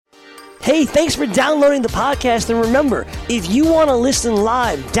Hey, thanks for downloading the podcast, and remember, if you want to listen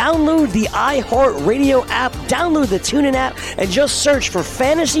live, download the iHeartRadio app, download the TuneIn app, and just search for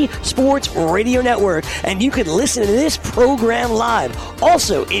Fantasy Sports Radio Network, and you can listen to this program live.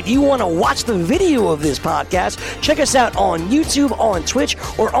 Also, if you want to watch the video of this podcast, check us out on YouTube, on Twitch,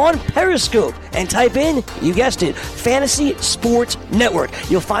 or on Periscope, and type in, you guessed it, Fantasy Sports Network.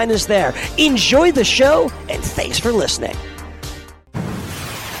 You'll find us there. Enjoy the show, and thanks for listening.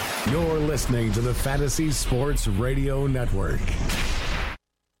 You're listening to the Fantasy Sports Radio Network.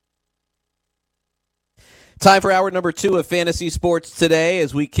 Time for hour number 2 of Fantasy Sports Today.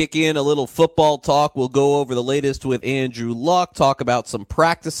 As we kick in a little football talk, we'll go over the latest with Andrew Luck, talk about some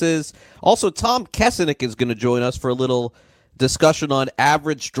practices. Also, Tom Kesenick is going to join us for a little discussion on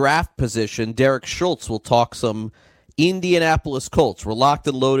average draft position. Derek Schultz will talk some Indianapolis Colts. We're locked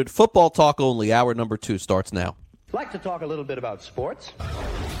and loaded. Football talk only. Hour number 2 starts now. I'd like to talk a little bit about sports.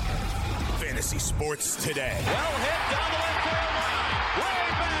 Fantasy Sports Today. Well hit down the left field line. Way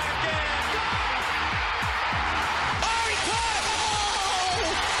back in. Oh, he caught it!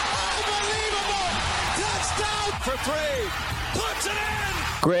 Oh! Unbelievable! Touchdown for 3. Puts it in!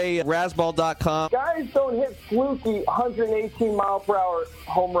 Gray, Rasball.com. Guys don't hit fluky 118-mile-per-hour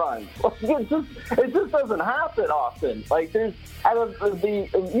home runs. It just doesn't happen often. Like, there's, out of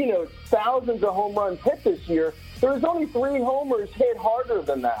the thousands of home runs hit this year, there's only 3 homers hit harder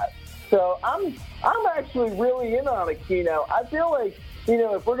than that. So I'm actually really in on Aquino. I feel like,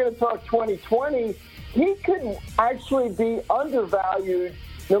 if we're going to talk 2020, he could actually be undervalued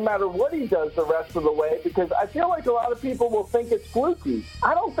no matter what he does the rest of the way, because I feel like a lot of people will think it's fluky.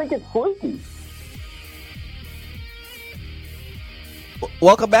 I don't think it's fluky.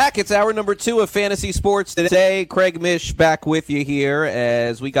 Welcome back. It's hour number 2 of Fantasy Sports Today. Craig Mish back with you here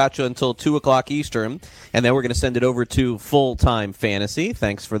as we got you until 2 o'clock Eastern, and then we're going to send it over to Full-Time Fantasy.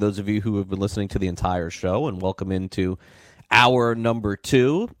 Thanks for those of you who have been listening to the entire show, and welcome into hour number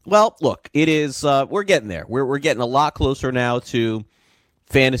 2. Well, look, it is we're getting there. We're getting a lot closer now to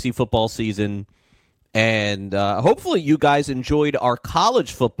fantasy football season, and hopefully you guys enjoyed our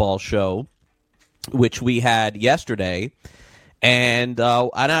college football show, which we had yesterday. And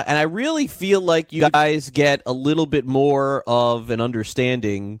I really feel like you guys get a little bit more of an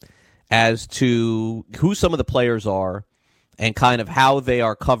understanding as to who some of the players are and kind of how they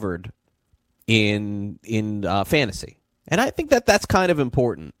are covered in fantasy. And I think that that's kind of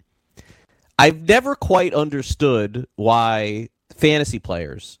important. I've never quite understood why fantasy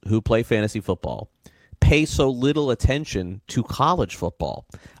players who play fantasy football pay so little attention to college football.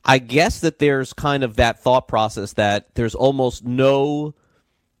 I guess that there's kind of that thought process that there's almost no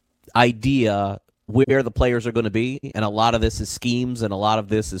idea where the players are going to be, and a lot of this is schemes, and a lot of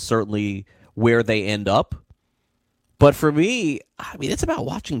this is certainly where they end up. But for me, I mean, it's about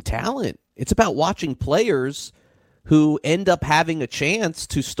watching talent. It's about watching players who end up having a chance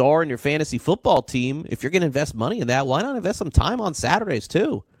to star in your fantasy football team. If you're going to invest money in that, why not invest some time on Saturdays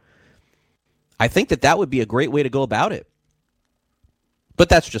too? I think that would be a great way to go about it. But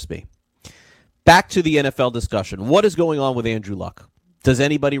that's just me. Back to the NFL discussion. What is going on with Andrew Luck? Does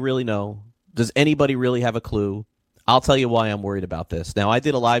anybody really know? Does anybody really have a clue? I'll tell you why I'm worried about this. Now, I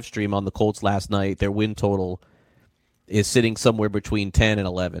did a live stream on the Colts last night. Their win total is sitting somewhere between 10 and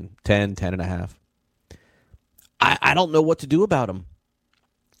 11, 10 and a half. I don't know what to do about him.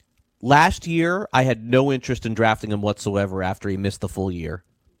 Last year, I had no interest in drafting him whatsoever after he missed the full year.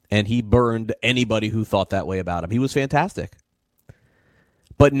 And he burned anybody who thought that way about him. He was fantastic.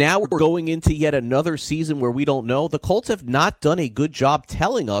 But now we're going into yet another season where we don't know. The Colts have not done a good job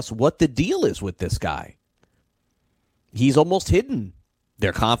telling us what the deal is with this guy. He's almost hidden.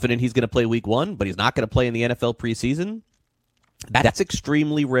 They're confident he's going to play week 1, but he's not going to play in the NFL preseason. That's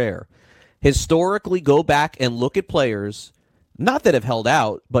extremely rare. Historically, go back and look at players, not that have held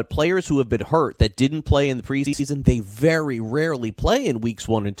out, but players who have been hurt that didn't play in the preseason. They very rarely play in weeks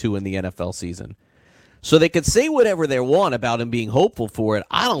 1 and 2 in the NFL season. So they could say whatever they want about him being hopeful for it.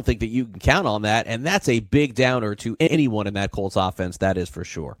 I don't think that you can count on that, and that's a big downer to anyone in that Colts offense, that is for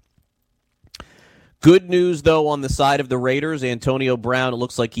sure. Good news, though, on the side of the Raiders. Antonio Brown, it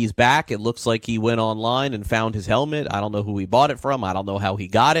looks like he's back. It looks like he went online and found his helmet. I don't know who he bought it from. I don't know how he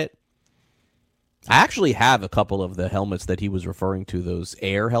got it. I actually have a couple of the helmets that he was referring to, those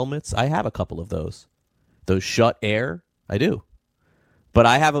air helmets. I have a couple of those. Those Shut Air. I do. But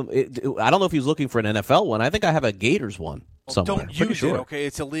I have them. I don't know if he was looking for an NFL one. I think I have a Gators one somewhere. Don't use it, okay?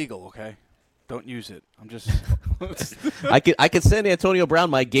 It's illegal, okay? Don't use it. I'm just... I could send Antonio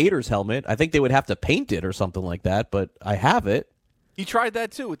Brown my Gators helmet. I think they would have to paint it or something like that, but I have it. He tried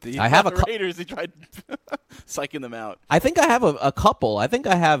that too with the Raiders. He tried psyching them out. I think I have a couple. I think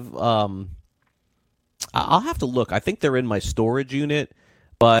I have. I'll have to look. I think they're in my storage unit.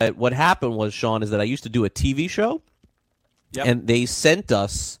 But what happened was, Sean, is that I used to do a TV show, and they sent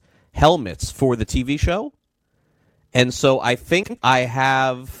us helmets for the TV show, and so I think I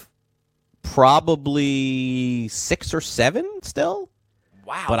have probably 6 or 7 still.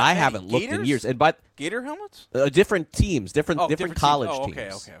 Wow! But I haven't looked in years. And Gator helmets? Different teams, different college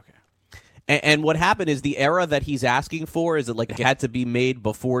teams. Okay. And what happened is the era that he's asking for is it had to be made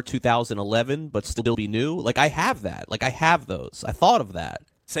before 2011, but still be new. Like I have that. Like I have those. I thought of that.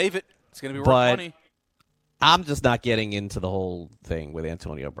 Save it. It's going to be worth money. I'm just not getting into the whole thing with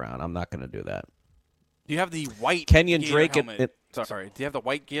Antonio Brown. I'm not going to do that. Do you have the white Kenyon Gator Drake helmet? Sorry. Do you have the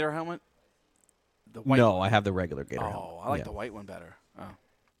white Gator helmet? No, I have the regular Gator helmet. Oh, I like the white one better. Oh.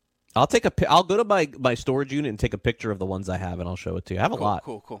 I'll go to my storage unit and take a picture of the ones I have, and I'll show it to you. I have a lot.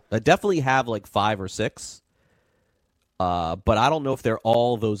 Cool. I definitely have like 5 or 6. But I don't know if they're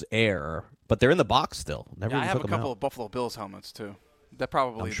all those Air, but they're in the box still. Never even I have took a them couple out. of Buffalo Bills helmets too. That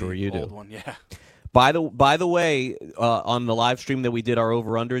probably I'm sure the you old do. one. Yeah. By the way, on the live stream that we did our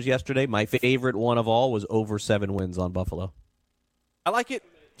over-unders yesterday, my favorite one of all was over 7 wins on Buffalo. I like it.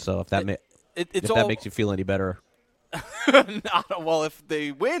 So if that that makes you feel any better. Well, if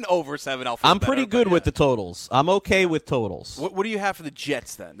they win over 7, I'll feel I'm better, pretty good with the totals. I'm okay with totals. What do you have for the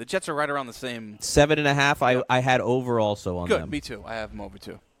Jets then? The Jets are right around the same. 7.5. I had over also on them. Good, me too. I have them over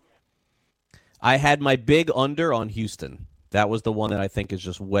too. I had my big under on Houston. That was the one that I think is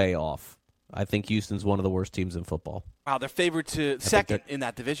just way off. I think Houston's one of the worst teams in football. Wow, they're favored to second in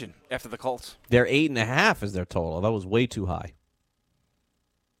that division after the Colts. They're 8.5 is their total. That was way too high.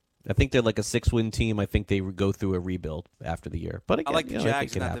 I think they're like a 6-win team. I think they go through a rebuild after the year. But again, I like the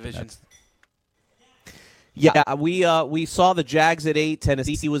Jags in that division. Yeah, we saw the Jags at 8.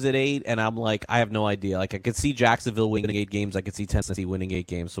 Tennessee was at 8, and I'm like, I have no idea. Like I could see Jacksonville winning 8 games. I could see Tennessee winning 8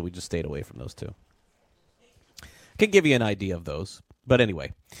 games. So we just stayed away from those two. Can give you an idea of those. But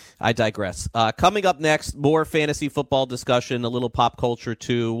anyway, I digress. Coming up next, more fantasy football discussion, a little pop culture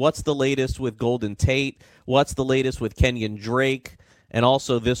too. What's the latest with Golden Tate? What's the latest with Kenyon Drake? And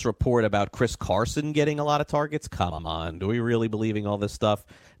also this report about Chris Carson getting a lot of targets. Come on, do we really believing all this stuff?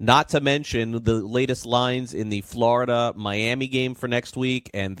 Not to mention the latest lines in the Florida-Miami game for next week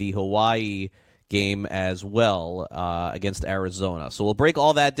and the Hawaii game as well against Arizona. So we'll break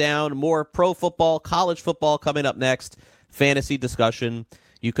all that down. More pro football, college football coming up next. Fantasy discussion.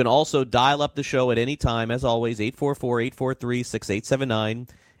 You can also dial up the show at any time, as always, 844-843-6879.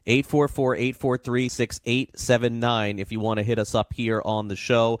 844-843-6879 if you want to hit us up here on the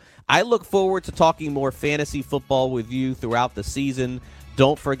show. I look forward to talking more fantasy football with you throughout the season.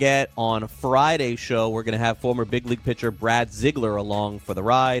 Don't forget, on Friday's show, we're going to have former big league pitcher Brad Ziegler along for the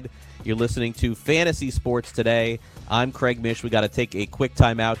ride. You're listening to Fantasy Sports Today. I'm Craig Mish. We got to take a quick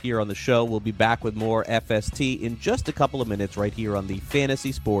time out here on the show. We'll be back with more FST in just a couple of minutes right here on the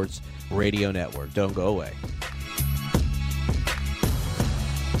Fantasy Sports Radio Network. Don't go away.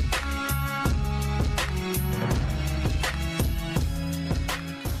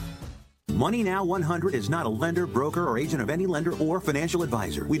 Money Now 100 is not a lender, broker, or agent of any lender or financial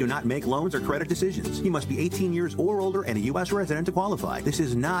advisor. We do not make loans or credit decisions. You must be 18 years or older and a U.S. resident to qualify. This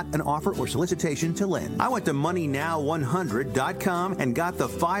is not an offer or solicitation to lend. I went to MoneyNow100.com and got the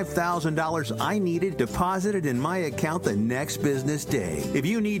 $5,000 I needed deposited in my account the next business day. If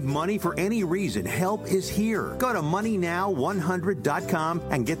you need money for any reason, help is here. Go to MoneyNow100.com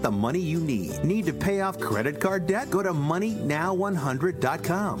and get the money you need. Need to pay off credit card debt? Go to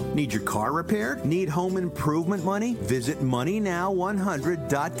MoneyNow100.com. Need your car repaired? Need home improvement money? Visit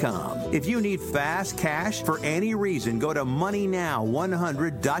MoneyNow100.com. If you need fast cash for any reason, go to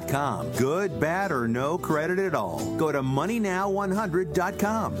MoneyNow100.com. Good, bad, or no credit at all. Go to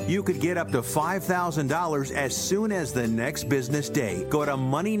MoneyNow100.com. You could get up to $5,000 as soon as the next business day. Go to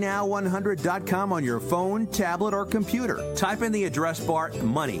MoneyNow100.com on your phone, tablet, or computer. Type in the address bar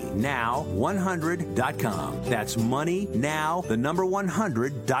MoneyNow100.com. That's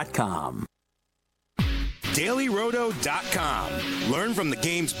MoneyNow100.com. DailyRoto.com. Learn from the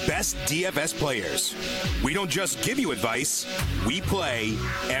game's best DFS players. We don't just give you advice, we play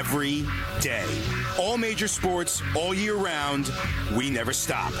every day. All major sports, all year round, we never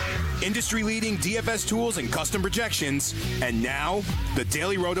stop. Industry-leading DFS tools and custom projections, and now, the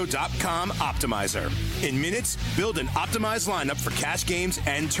DailyRoto.com Optimizer. In minutes, build an optimized lineup for cash games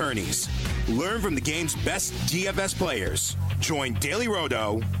and tourneys. Learn from the game's best DFS players. Join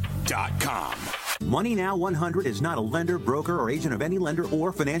DailyRoto.com. Money Now 100 is not a lender, broker, or agent of any lender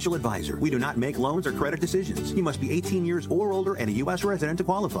or financial advisor. We do not make loans or credit decisions. You must be 18 years or older and a U.S. resident to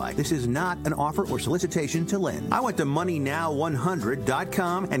qualify. This is not an offer or solicitation to lend. I went to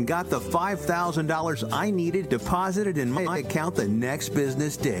MoneyNow100.com and got the $5,000 I needed deposited in my account the next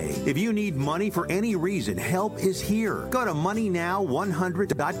business day. If you need money for any reason, help is here. Go to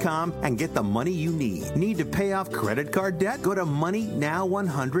MoneyNow100.com and get the money you need. Need to pay off credit card debt? Go to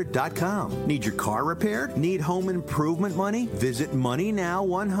MoneyNow100.com. Need your car repaired? Need home improvement money? Visit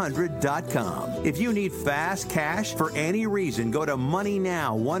MoneyNow100.com. If you need fast cash for any reason, go to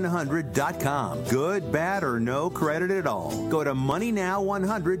MoneyNow100.com. Good, bad, or no credit at all. Go to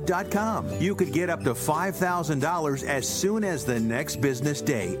MoneyNow100.com. You could get up to $5,000 as soon as the next business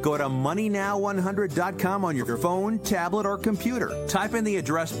day. Go to MoneyNow100.com on your phone, tablet, or computer. Type in the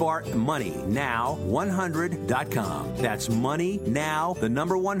address bar MoneyNow100.com. That's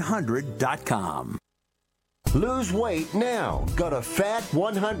MoneyNow100.com. Lose weight now. Go to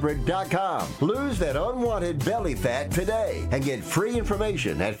fat100.com. Lose that unwanted belly fat today and get free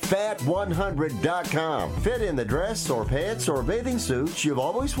information at fat100.com. Fit in the dress or pants or bathing suits you've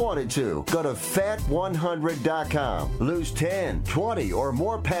always wanted to. Go to fat100.com. Lose 10, 20, or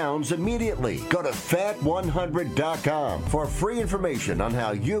more pounds immediately. Go to fat100.com. For free information on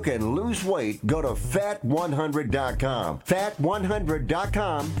how you can lose weight, go to fat100.com.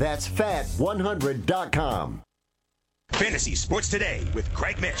 Fat100.com. That's fat100.com. Fantasy Sports Today with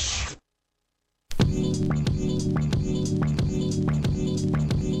Craig Mish.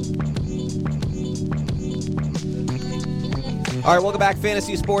 All right, welcome back.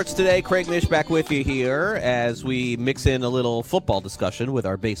 Fantasy Sports Today. Craig Mish back with you here as we mix in a little football discussion with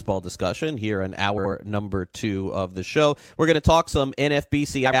our baseball discussion here in hour number 2 of the show. We're going to talk some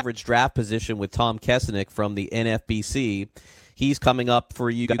NFBC average draft position with Tom Kesenick from the NFBC. He's coming up for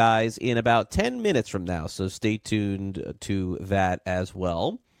you guys in about 10 minutes from now, so stay tuned to that as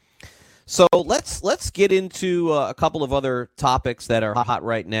well. So let's get into a couple of other topics that are hot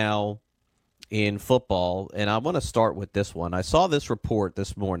right now in football, and I want to start with this one. I saw this report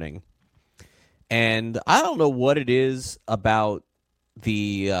this morning, and I don't know what it is about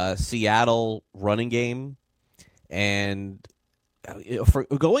the Seattle running game, and for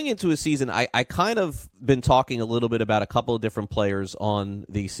going into a season, I kind of been talking a little bit about a couple of different players on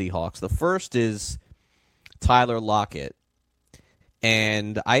the Seahawks. The first is Tyler Lockett,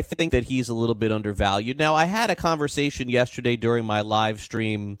 and I think that he's a little bit undervalued. Now, I had a conversation yesterday during my live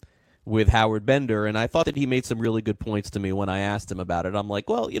stream with Howard Bender, and I thought that he made some really good points to me when I asked him about it. I'm like,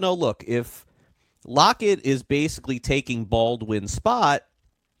 well, look, if Lockett is basically taking Baldwin's spot,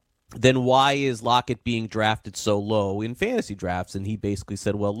 then why is Lockett being drafted so low in fantasy drafts? And he basically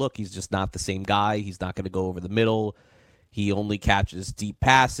said, well, look, he's just not the same guy. He's not going to go over the middle. He only catches deep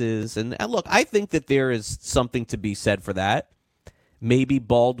passes. And look, I think that there is something to be said for that. Maybe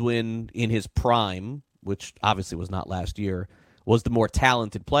Baldwin in his prime, which obviously was not last year, was the more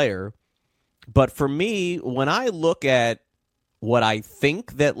talented player. But for me, when I look at what I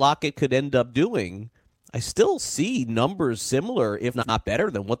think that Lockett could end up doing, I still see numbers similar, if not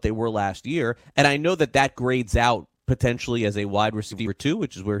better, than what they were last year. And I know that grades out potentially as a wide receiver 2,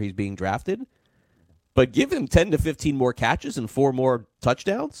 which is where he's being drafted. But give him 10 to 15 more catches and 4 more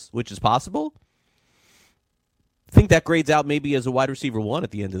touchdowns, which is possible. I think that grades out maybe as a wide receiver 1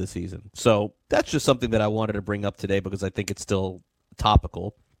 at the end of the season. So that's just something that I wanted to bring up today because I think it's still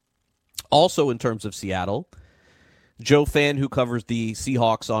topical. Also, in terms of Seattle, Joe Fan, who covers the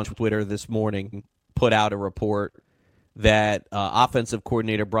Seahawks on Twitter this morning, put out a report that offensive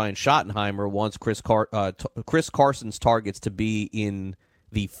coordinator Brian Schottenheimer wants Chris Carson's targets to be in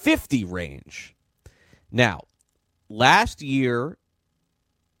the 50 range. Now, last year,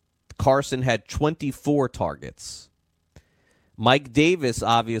 Carson had 24 targets. Mike Davis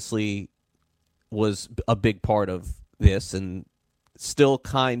obviously was a big part of this and still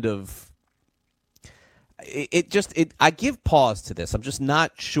kind of I give pause to this. I'm just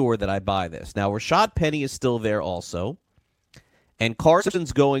not sure that I buy this. Now, Rashad Penny is still there also, and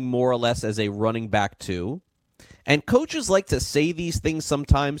Carson's going more or less as a running back too. And coaches like to say these things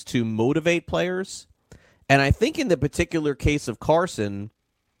sometimes to motivate players. And I think in the particular case of Carson,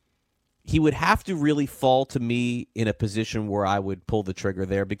 he would have to really fall to me in a position where I would pull the trigger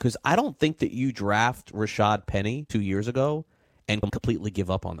there because I don't think that you draft Rashad Penny 2 years ago and completely give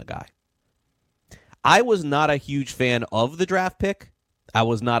up on the guy. I was not a huge fan of the draft pick. I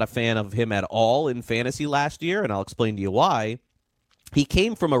was not a fan of him at all in fantasy last year, and I'll explain to you why. He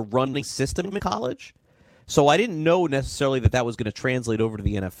came from a running system in college, so I didn't know necessarily that was going to translate over to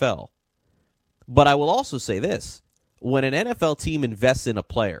the NFL. But I will also say this. When an NFL team invests in a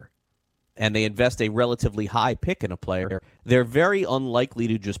player, and they invest a relatively high pick in a player, they're very unlikely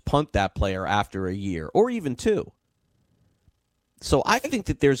to just punt that player after a year or even two. So I think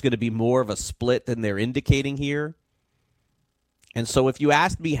that there's going to be more of a split than they're indicating here. And so if you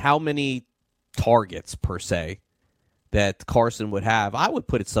asked me how many targets, per se, that Carson would have, I would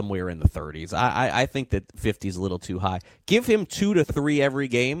put it somewhere in the 30s. I think that 50 is a little too high. Give him 2 to 3 every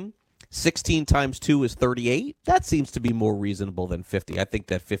game. 16 times 2 is 38. That seems to be more reasonable than 50. I think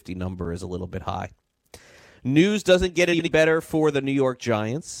that 50 number is a little bit high. News doesn't get any better for the New York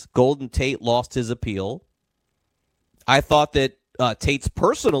Giants. Golden Tate lost his appeal. I thought that Tate's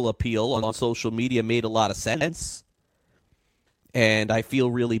personal appeal on social media made a lot of sense. And I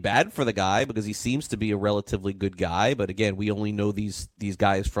feel really bad for the guy because he seems to be a relatively good guy. But again, we only know these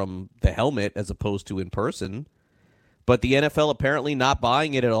guys from the helmet as opposed to in person. But the NFL apparently not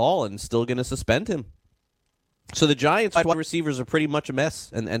buying it at all and still going to suspend him. So the Giants wide receivers are pretty much a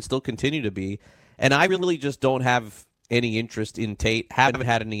mess and still continue to be. And I really just don't have any interest in Tate. Haven't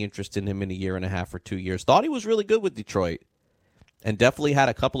had any interest in him in a year and a half or 2 years. Thought he was really good with Detroit. And definitely had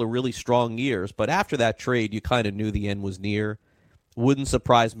a couple of really strong years. But after that trade, you kind of knew the end was near. Wouldn't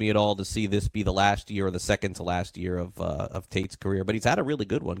surprise me at all to see this be the last year or the second to last year of Tate's career. But he's had a really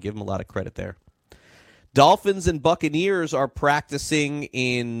good one. Give him a lot of credit there. Dolphins and Buccaneers are practicing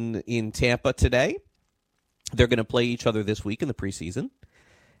in Tampa today. They're going to play each other this week in the preseason.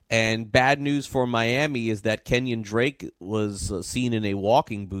 And bad news for Miami is that Kenyon Drake was seen in a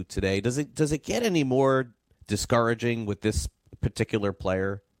walking boot today. Does it get any more discouraging with this particular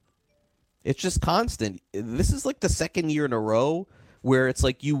player? It's just constant. This is like the second year in a row where it's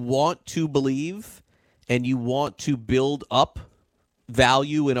like you want to believe and you want to build up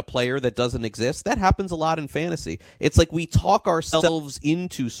value in a player that doesn't exist. That happens a lot in fantasy. It's like we talk ourselves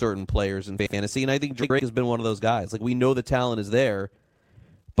into certain players in fantasy, and I think Drake has been one of those guys. Like we know the talent is there,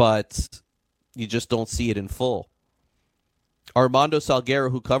 but you just don't see it in full. Armando Salguero,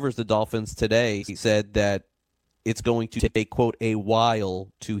 who covers the Dolphins today, he said that it's going to take, quote, a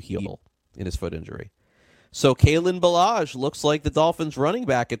while to heal in his foot injury. So Kalen Ballage looks like the Dolphins running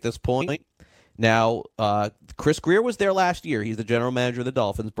back at this point. Now, Chris Greer was there last year. He's the general manager of the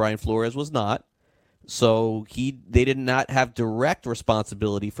Dolphins. Brian Flores was not. So they did not have direct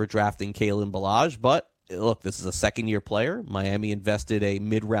responsibility for drafting Kalen Ballage. But, look, this is a second-year player. Miami invested a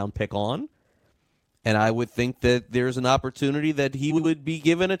mid-round pick on. And I would think that there's an opportunity that he would be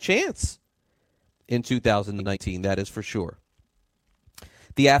given a chance in 2019. That is for sure.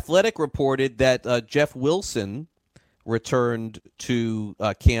 The Athletic reported that Jeff Wilson returned to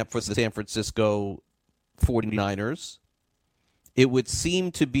camp for the San Francisco 49ers. It would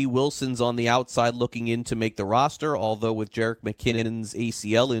seem to be Wilson's on the outside looking in to make the roster, although with Jerick McKinnon's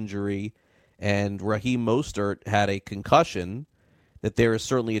ACL injury and Raheem Mostert had a concussion, that there is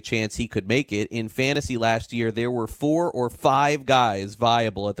certainly a chance he could make it. In fantasy last year, there were 4 or 5 guys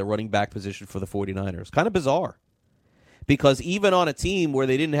viable at the running back position for the 49ers. Kind of bizarre. Because even on a team where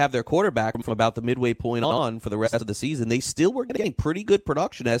they didn't have their quarterback from about the midway point on for the rest of the season, they still were getting pretty good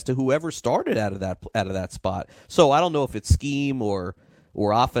production as to whoever started out of that spot. So I don't know if it's scheme or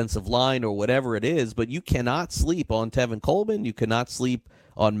offensive line or whatever it is, but you cannot sleep on Tevin Coleman. You cannot sleep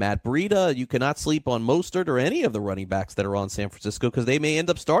on Matt Breida. You cannot sleep on Mostert or any of the running backs that are on San Francisco because they may end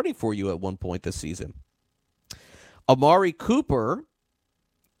up starting for you at one point this season. Amari Cooper,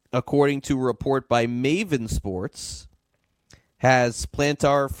 according to a report by Maven Sports, has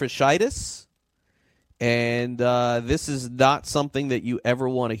plantar fasciitis, and this is not something that you ever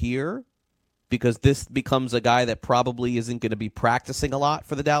want to hear because this becomes a guy that probably isn't going to be practicing a lot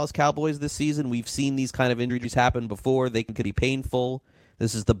for the Dallas Cowboys this season. We've seen these kind of injuries happen before. They can be painful.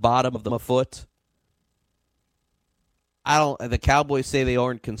 This is the bottom of the foot. The Cowboys say they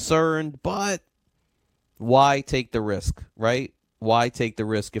aren't concerned, but why take the risk, right? Why take the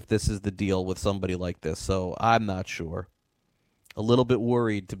risk if this is the deal with somebody like this? So I'm not sure. A little bit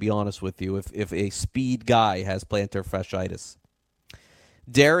worried, to be honest with you, if a speed guy has plantar fasciitis.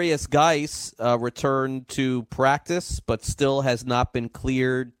 Darius Geis returned to practice, but still has not been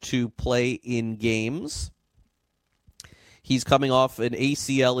cleared to play in games. He's coming off an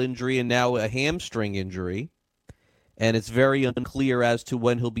ACL injury and now a hamstring injury, and it's very unclear as to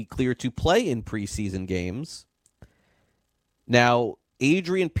when he'll be cleared to play in preseason games. Now,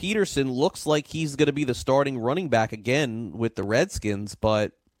 Adrian Peterson looks like he's going to be the starting running back again with the Redskins,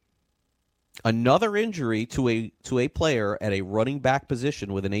 but another injury to a player at a running back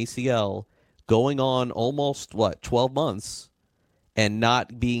position with an ACL going on almost, 12 months and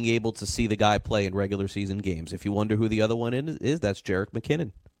not being able to see the guy play in regular season games. If you wonder who the other one is, that's Jerick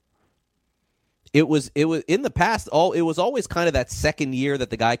McKinnon. it was in the past. It was always kind of that second year that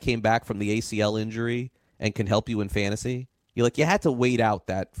the guy came back from the ACL injury and can help you in fantasy. You had to wait out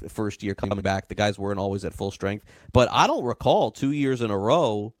that first year coming back. The guys weren't always at full strength. But I don't recall 2 years in a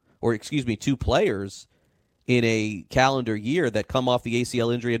row, or excuse me, 2 players in a calendar year that come off the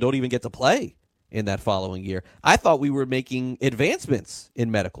ACL injury and don't even get to play in that following year. I thought we were making advancements in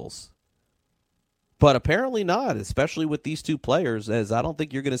medicals. But apparently not, especially with these 2 players, as I don't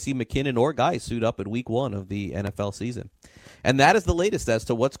think you're going to see McKinnon or Guy suit up in week 1 of the NFL season. And that is the latest as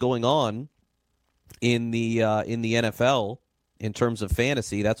to what's going on in the NFL in terms of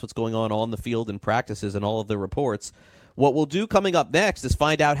fantasy. That's what's going on the field and practices and all of the reports. What we'll do coming up next is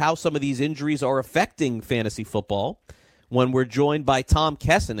find out how some of these injuries are affecting fantasy football when we're joined by Tom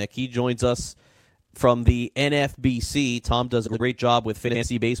Kessenich. He joins us from the NFBC. Tom does a great job with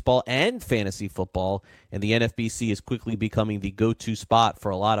fantasy baseball and fantasy football, and the NFBC is quickly becoming the go-to spot for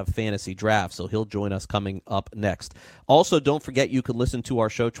a lot of fantasy drafts, so he'll join us coming up next. Also, don't forget you can listen to our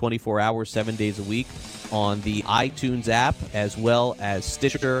show 24 hours, 7 days a week on the iTunes app, as well as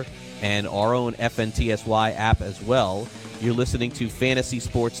Stitcher and our own FNTSY app as well. You're listening to Fantasy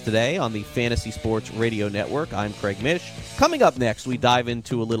Sports Today on the Fantasy Sports Radio Network. I'm Craig Mish. Coming up next, we dive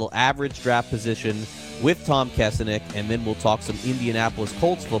into a little average draft position with Tom Kessenich, and then we'll talk some Indianapolis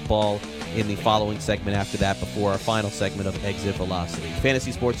Colts football in the following segment after that before our final segment of Exit Velocity.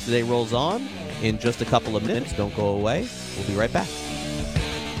 Fantasy Sports Today rolls on in just a couple of minutes. Don't go away. We'll be right back.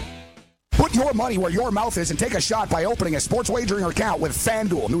 Put your money where your mouth is and take a shot by opening a sports wagering account with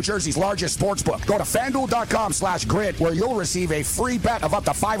FanDuel, New Jersey's largest sportsbook. Go to FanDuel.com/grid where you'll receive a free bet of up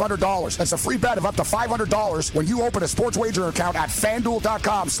to $500. That's a free bet of up to $500 when you open a sports wagering account at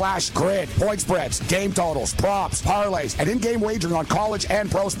FanDuel.com/grid. Point spreads, game totals, props, parlays, and in-game wagering on college and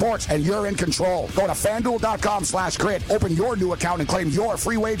pro sports, and you're in control. Go to FanDuel.com/grid. Open your new account and claim your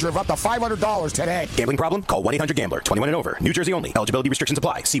free wager of up to $500 today. Gambling problem? Call 1-800-GAMBLER. 21 and over. New Jersey only. Eligibility restrictions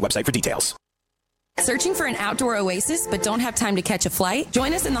apply. See website for details. Searching for an outdoor oasis but don't have time to catch a flight?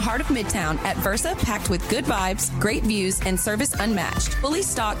 Join us in the heart of Midtown at Versa, packed with good vibes, great views, and service unmatched. Fully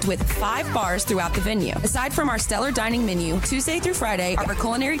stocked with 5 bars throughout the venue. Aside from our stellar dining menu, Tuesday through Friday, our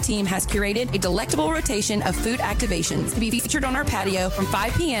culinary team has curated a delectable rotation of food activations to be featured on our patio from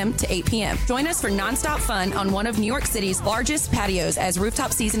 5 p.m. to 8 p.m. Join us for nonstop fun on one of New York City's largest patios as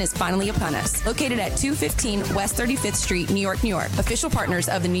rooftop season is finally upon us. Located at 215 West 35th Street, New York, New York. Official partners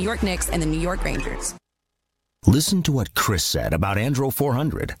of the New York Knicks and the New York Rangers. Listen to what Chris said about Andro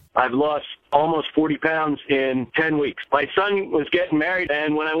 400. I've lost almost 40 pounds in 10 weeks. My son was getting married,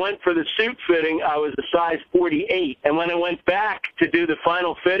 and when I went for the suit fitting, I was a size 48. And when I went back to do the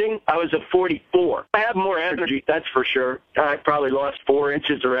final fitting, I was a 44. I have more energy, that's for sure. I probably lost 4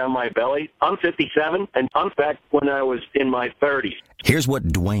 inches around my belly. I'm 57, and I'm back when I was in my 30s. Here's what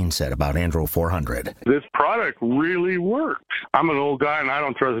Dwayne said about Andro 400. This product really works. I'm an old guy, and I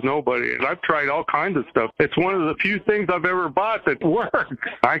don't trust nobody. And I've tried all kinds of stuff. It's one of the few things I've ever bought that works.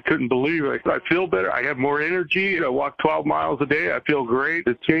 I couldn't believe it. I feel better. I have more energy. I walk 12 miles a day. I feel great.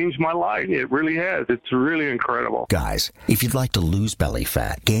 It changed my life. It really has. It's really incredible. Guys, if you'd like to lose belly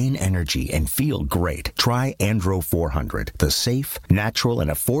fat, gain energy, and feel great, try Andro 400, the safe, natural,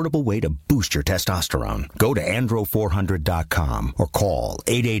 and affordable way to boost your testosterone. Go to andro400.com or call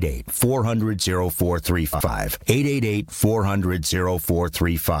 888-400-0435.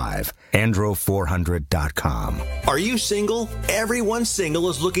 888-400-0435. Andro400.com. Are you single? Everyone single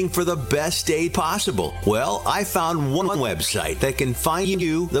is looking for the best date possible. Well, I found one website that can find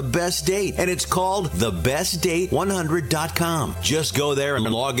you the best date, and it's called thebestdate100.com. Just go there and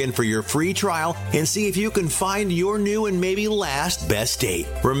log in for your free trial and see if you can find your new and maybe last best date.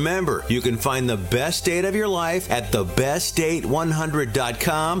 Remember, you can find the best date of your life at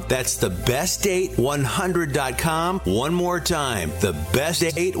thebestdate100.com. That's thebestdate100.com. One more time,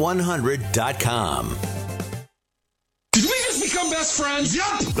 thebestdate100.com. Did we just become best friends?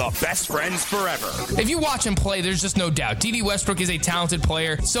 Yup! The best friends forever. If you watch him play, there's just no doubt. D.D. Westbrook is a talented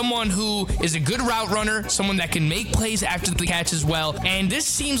player, someone who is a good route runner, someone that can make plays after the catch as well. And this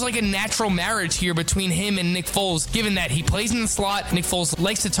seems like a natural marriage here between him and Nick Foles, given that he plays in the slot. Nick Foles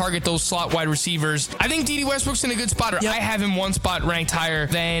likes to target those slot wide receivers. I think D.D. Westbrook's in a good spot. I have him one spot ranked higher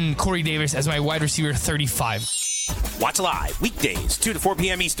than Corey Davis as my wide receiver 35. Watch live weekdays 2 to 4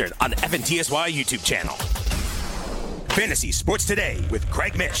 p.m. Eastern on the FNTSY YouTube channel. Fantasy Sports Today with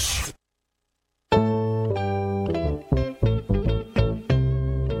Craig Mish.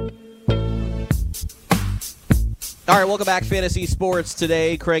 All right, welcome back, Fantasy Sports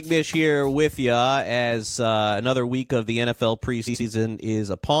Today. Craig Mish here with you as another week of the NFL preseason is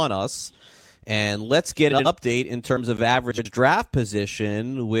upon us. And let's get an update in terms of average draft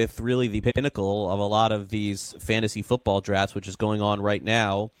position with really the pinnacle of a lot of these fantasy football drafts, which is going on right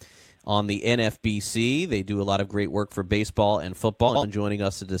now on the NFBC. They do a lot of great work for baseball and football. And joining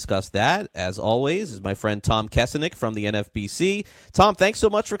us to discuss that, as always, is my friend Tom Kesenick from the NFBC. Tom, thanks so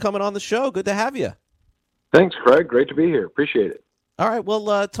much for coming on the show. Good to have you. Thanks, Craig. Great to be here. Appreciate it. All right.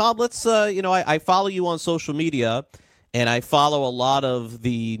 Well, Tom, let's, I follow you on social media, and I follow a lot of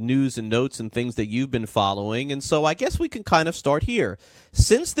the news and notes and things that you've been following. And so I guess we can kind of start here.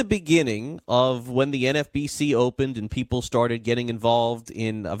 Since the beginning of when the NFBC opened and people started getting involved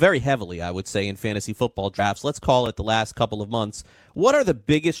in very heavily, I would say, in fantasy football drafts, let's call it the last couple of months, what are the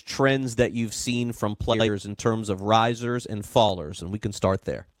biggest trends that you've seen from players in terms of risers and fallers? And we can start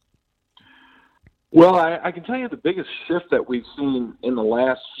there. Well, I can tell you the biggest shift that we've seen in the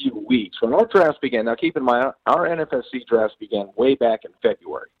last few weeks. When our drafts began, now keep in mind, our NFSC drafts began way back in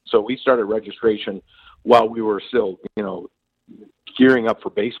February. So we started registration while we were still, gearing up for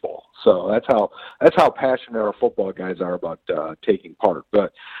baseball. So that's how passionate our football guys are about taking part.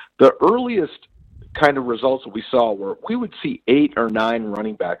 But the earliest kind of results that we saw were we would see 8 or 9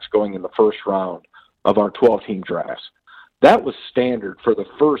 running backs going in the first round of our 12-team drafts. That was standard for the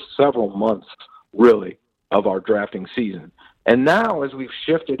first several months, really, of our drafting season. And now, as we've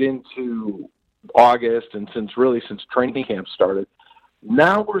shifted into August and since training camp started,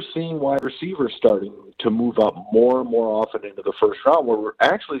 now we're seeing wide receivers starting to move up more and more often into the first round, where we're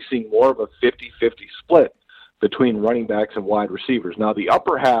actually seeing more of a 50-50 split between running backs and wide receivers. Now, the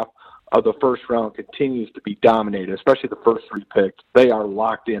upper half of the first round continues to be dominated, especially the first 3 picks. They are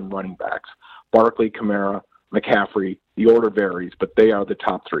locked-in running backs. Barkley, Kamara, McCaffrey, the order varies, but they are the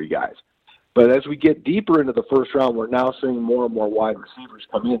top 3 guys. But as we get deeper into the first round, we're now seeing more and more wide receivers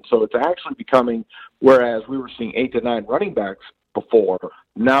come in. So it's actually becoming, whereas we were seeing 8 to 9 running backs before,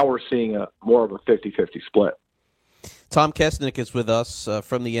 now we're seeing more of a 50-50 split. Tom Kesenick is with us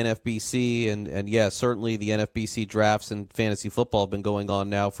from the NFBC, and yeah, certainly the NFBC drafts and fantasy football have been going on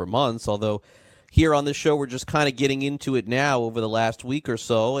now for months, although here on this show we're just kind of getting into it now over the last week or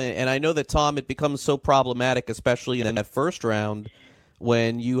so. And I know that, Tom, it becomes so problematic, especially in that first round,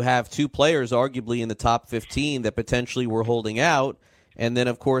 when you have 2 players arguably in the top 15 that potentially were holding out, and then,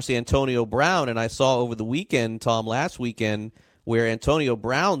 of course, Antonio Brown. And I saw over the weekend, Tom, last weekend, where Antonio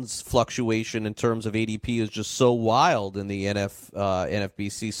Brown's fluctuation in terms of ADP is just so wild in the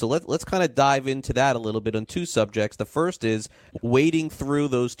NFBC. So let's kind of dive into that a little bit on 2 subjects. The first is wading through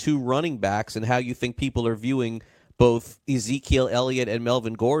those 2 running backs and how you think people are viewing both Ezekiel Elliott and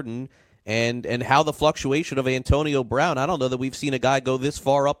Melvin Gordon, and how the fluctuation of Antonio Brown. I don't know that we've seen a guy go this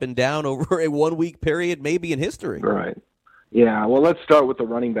far up and down over a 1-week period, maybe in history. Right. Yeah, well, let's start with the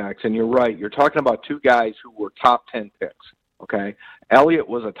running backs. And you're right. You're talking about 2 guys who were top 10 picks, okay? Elliott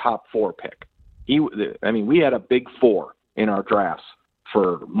was a top 4 pick. We had a big 4 in our drafts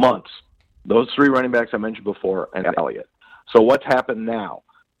for months. Those 3 running backs I mentioned before and Elliott. So what's happened now?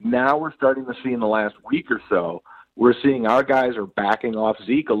 Now we're starting to see in the last week or so, we're seeing our guys are backing off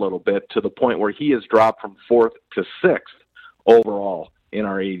Zeke a little bit to the point where he has dropped from 4th to 6th overall in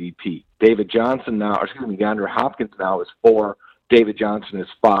our ADP. DeAndre Hopkins now is 4, David Johnson is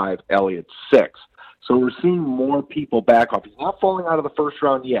 5, Elliott 6. So we're seeing more people back off. He's not falling out of the first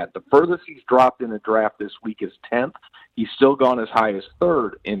round yet. The furthest he's dropped in a draft this week is 10th. He's still gone as high as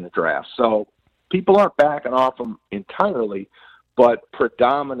 3rd in the draft. So people aren't backing off him entirely, but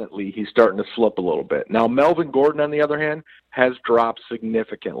predominantly he's starting to slip a little bit. Now, Melvin Gordon, on the other hand, has dropped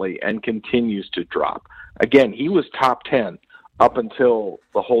significantly and continues to drop. Again, he was top 10 up until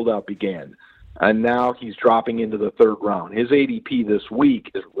the holdout began, and now he's dropping into the 3rd round. His ADP this week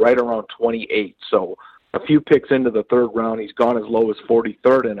is right around 28, so a few picks into the 3rd round, he's gone as low as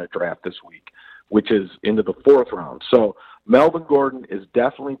 43rd in a draft this week, which is into the 4th round. So Melvin Gordon is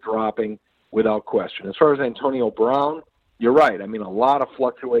definitely dropping without question. As far as Antonio Brown, you're right. A lot of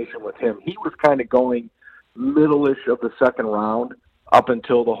fluctuation with him. He was kind of going middle-ish of the 2nd round up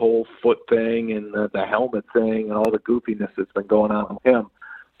until the whole foot thing and the helmet thing and all the goofiness that's been going on with him.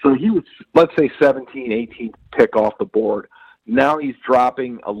 So he was, let's say, 17, 18th pick off the board. Now he's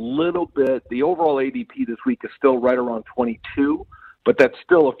dropping a little bit. The overall ADP this week is still right around 22, but that's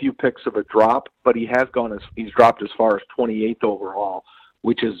still a few picks of a drop. But he's dropped as far as 28th overall,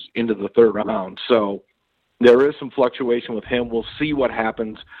 which is into the 3rd round. So there is some fluctuation with him. We'll see what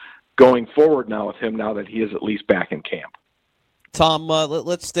happens going forward now with him, now that he is at least back in camp. Tom,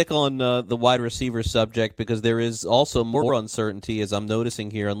 let's stick on the wide receiver subject, because there is also more uncertainty, as I'm noticing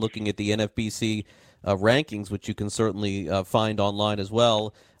here and looking at the NFBC rankings, which you can certainly find online as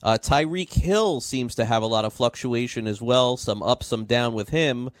well. Tyreek Hill seems to have a lot of fluctuation as well, some up, some down with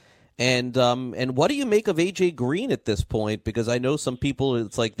him. And what do you make of A.J. Green at this point? Because I know some people,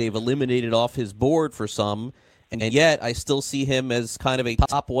 it's like they've eliminated off his board for some, and yet I still see him as kind of a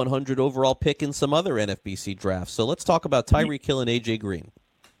top 100 overall pick in some other NFBC drafts. So let's talk about Tyreek Hill and A.J. Green.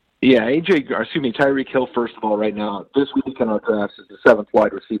 Yeah, Tyreek Hill, first of all, right now, this week in our drafts is the 7th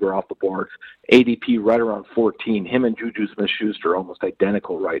wide receiver off the board. ADP right around 14. Him and Juju Smith-Schuster are almost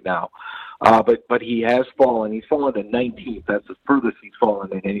identical right now. But he has fallen. He's fallen to 19th. That's the furthest he's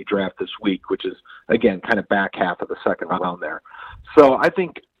fallen in any draft this week, which is, again, kind of back half of the second round there. So I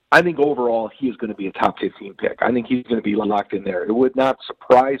think overall he is going to be a top 15 pick. I think he's going to be locked in there. It would not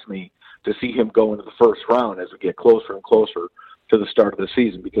surprise me to see him go into the first round as we get closer and closer to the start of the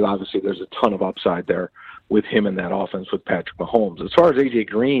season, because obviously there's a ton of upside there with him in that offense with Patrick Mahomes. As far as A.J.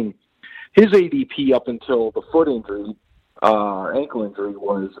 Green, his ADP up until the foot injury, ankle injury,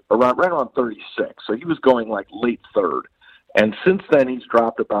 was right around 36. So he was going like late third. And since then, he's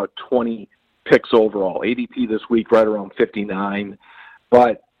dropped about 20 picks overall. ADP this week right around 59.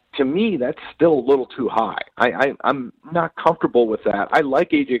 But to me, that's still a little too high. I'm not comfortable with that. I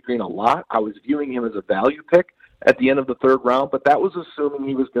like A.J. Green a lot. I was viewing him as a value pick at the end of the third round, but that was assuming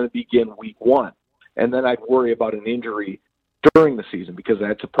he was going to begin week 1. And then I'd worry about an injury during the season, because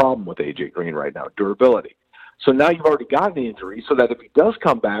that's a problem with A.J. Green right now, durability. So now you've already got an injury, so that if he does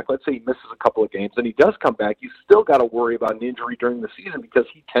come back, let's say he misses a couple of games, and he does come back, you still got to worry about an injury during the season, because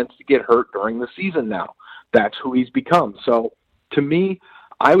he tends to get hurt during the season now. That's who he's become. So to me,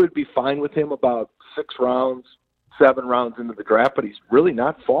 I would be fine with him about 6 rounds, 7 rounds into the draft, but he's really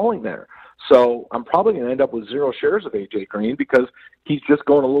not falling there. So I'm probably going to end up with 0 shares of A.J. Green, because he's just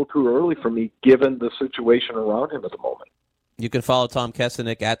going a little too early for me, given the situation around him at the moment. You can follow Tom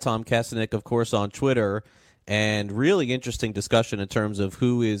Kessenich at Tom Kessenich, of course, on Twitter. And really interesting discussion in terms of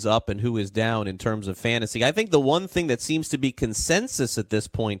who is up and who is down in terms of fantasy. I think the one thing that seems to be consensus at this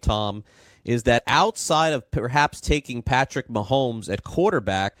point, Tom, is that outside of perhaps taking Patrick Mahomes at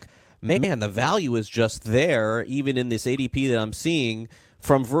quarterback, man, the value is just there, even in this ADP that I'm seeing,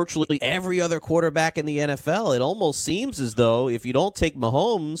 from virtually every other quarterback in the NFL. It almost seems as though if you don't take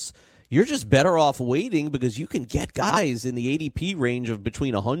Mahomes, you're just better off waiting, because you can get guys in the ADP range of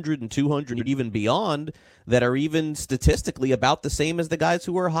between 100 and 200, even beyond, that are even statistically about the same as the guys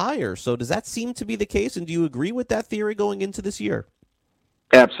who are higher. So does that seem to be the case, and do you agree with that theory going into this year?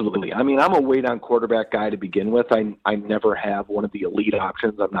 Absolutely. I mean, I'm a wait on quarterback guy to begin with. I never have one of the elite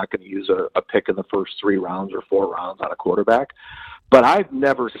options. I'm not going to use a pick in the first 3 rounds or 4 rounds on a quarterback. But I've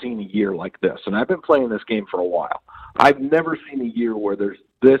never seen a year like this, and I've been playing this game for a while. I've never seen a year where there's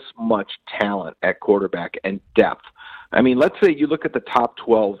this much talent at quarterback and depth. I mean, let's say you look at the top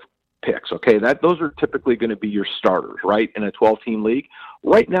 12 picks, okay? Those are typically going to be your starters, right, in a 12-team league.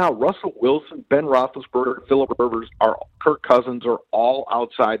 Right now, Russell Wilson, Ben Roethlisberger, Phillip Rivers, Kirk Cousins are all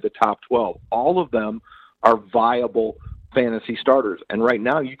outside the top 12. All of them are viable fantasy starters, and right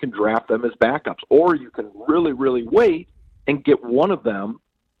now you can draft them as backups, or you can really, really wait and get one of them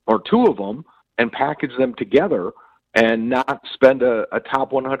or 2 of them and package them together and not spend a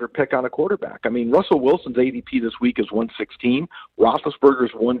top 100 pick on a quarterback. I mean, Russell Wilson's ADP this week is 116.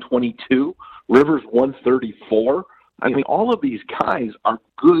 Roethlisberger's 122. Rivers 134. I mean, all of these guys are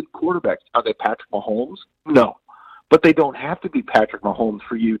good quarterbacks. Are they Patrick Mahomes? No. But they don't have to be Patrick Mahomes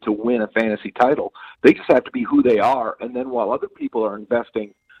for you to win a fantasy title. They just have to be who they are. And then while other people are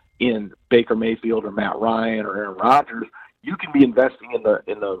investing in Baker Mayfield or Matt Ryan or Aaron Rodgers, you can be investing in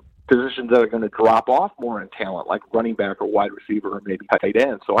the positions that are going to drop off more in talent, like running back or wide receiver or maybe tight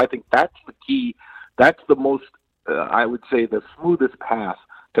end. So I think that's the key. That's the most, I would say, the smoothest path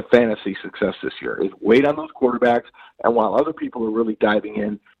to fantasy success this year is wait on those quarterbacks, and while other people are really diving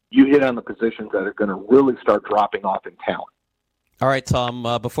in, you hit on the positions that are going to really start dropping off in talent. All right, Tom,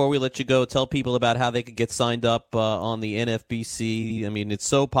 before we let you go, tell people about how they could get signed up on the NFBC. I mean, it's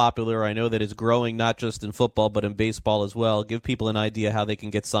so popular. I know that it's growing not just in football but in baseball as well. Give people an idea how they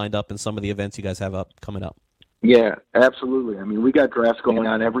can get signed up in some of the events you guys have coming up. Yeah, absolutely. I mean, we got drafts going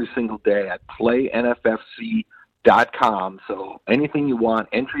on every single day at playnffc.com. So anything you want,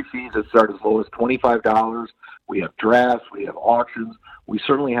 entry fees that start as low as $25. We have drafts. We have auctions. We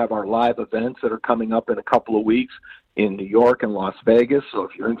certainly have our live events that are coming up in a couple of weeks in New York and Las Vegas. So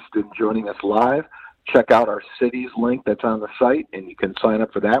if you're interested in joining us live, check out our cities link that's on the site, and you can sign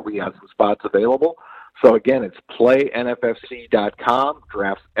up for that. We have some spots available. So again, it's playnffc.com,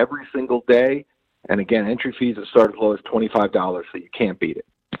 drafts every single day. And again, entry fees that start as low as $25, so you can't beat it.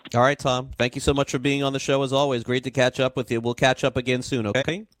 All right, Tom. Thank you so much for being on the show as always. Great to catch up with you. We'll catch up again soon,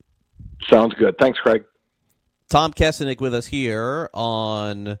 okay? Sounds good. Thanks, Craig. Tom Kessenich with us here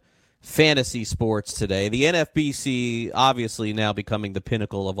on fantasy sports today. The NFBC obviously now becoming the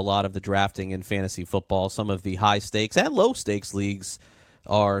pinnacle of a lot of the drafting in fantasy football. Some of the high stakes and low stakes leagues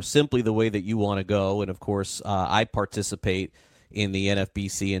are simply the way that you want to go. And of course, I participate in the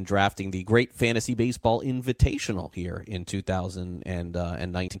NFBC and drafting the Great Fantasy Baseball Invitational here in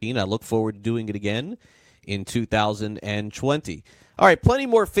 2019. I look forward to doing it again in 2020. All right, plenty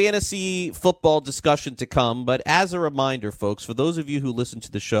more fantasy football discussion to come, but as a reminder, folks, for those of you who listen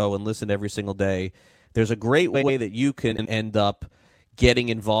to the show and listen every single day, there's a great way that you can end up getting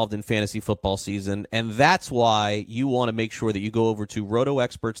involved in fantasy football season, and that's why you want to make sure that you go over to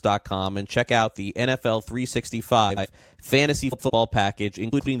rotoexperts.com and check out the NFL 365 fantasy football package,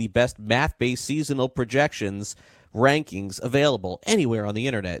 including the best math-based seasonal projections rankings available anywhere on the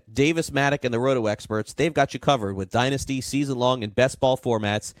internet. Davis Maddock and the Roto Experts, they've got you covered with dynasty, season-long, and best ball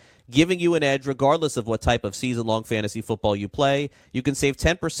formats, giving you an edge regardless of what type of season-long fantasy football you play. You can save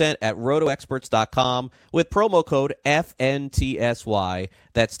 10% at rotoexperts.com with promo code FNTSY.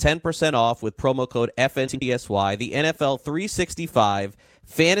 That's 10% off with promo code FNTSY. The NFL 365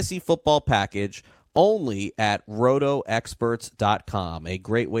 fantasy football package, only at rotoexperts.com. A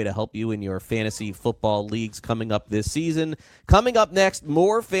great way to help you in your fantasy football leagues coming up this season. Coming up next,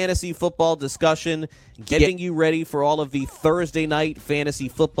 more fantasy football discussion, getting you ready for all of the Thursday night fantasy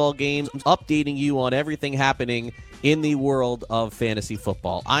football games, updating you on everything happening in the world of fantasy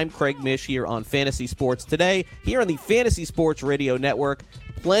football. I'm Craig Mish here on Fantasy Sports Today, here on the Fantasy Sports Radio Network.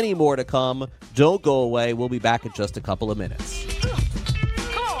 Plenty more to come. Don't go away. We'll be back in just a couple of minutes.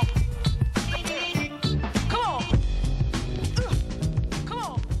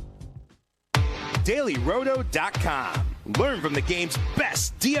 DailyRoto.com. Learn from the game's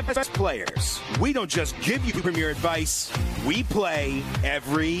best DFS players. We don't just give you premier advice, we play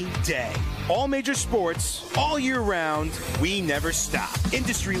every day. All major sports, all year round, we never stop.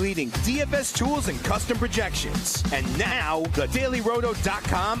 Industry-leading DFS tools and custom projections. And now, the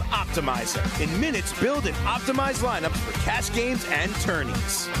DailyRoto.com Optimizer. In minutes, build and optimize lineups for cash games and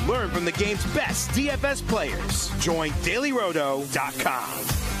tourneys. Learn from the game's best DFS players. Join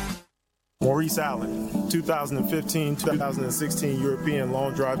DailyRoto.com. Maurice Allen, 2015-2016 European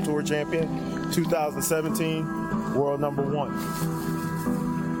Long Drive Tour Champion, 2017 World Number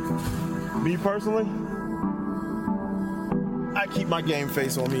 1. Me personally, I keep my game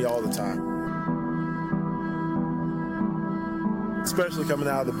face on me all the time. Especially coming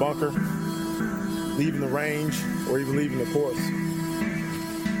out of the bunker, leaving the range, or even leaving the course.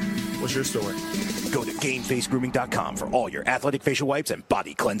 What's your story? Go to GameFaceGrooming.com for all your athletic facial wipes and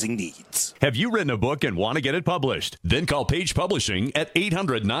body cleansing needs. Have you written a book and want to get it published? Then call Page Publishing at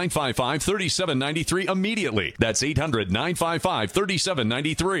 800-955-3793 immediately. That's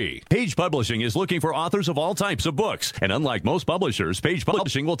 800-955-3793. Page Publishing is looking for authors of all types of books. And unlike most publishers, Page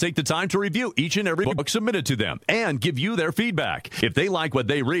Publishing will take the time to review each and every book submitted to them and give you their feedback. If they like what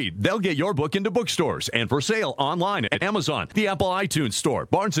they read, they'll get your book into bookstores and for sale online at Amazon, the Apple iTunes Store,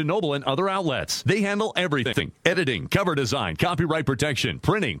 Barnes & Noble, and other outlets. They handle everything: editing, cover design, copyright protection,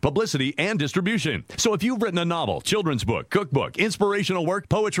 printing, publicity, and distribution. So if you've written a novel, children's book, cookbook, inspirational work,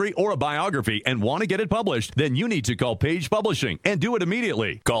 poetry, or a biography and want to get it published, then you need to call Page Publishing and do it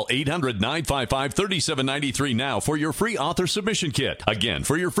immediately. Call 800-955-3793 now for your free author submission kit. Again,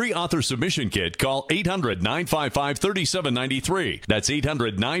 for your free author submission kit, call 800-955-3793. That's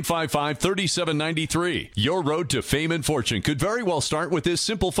 800-955-3793. Your road to fame and fortune could very well start with this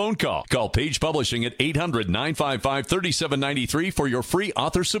simple phone call. Call Page Publishing at 800-955-3793 for your free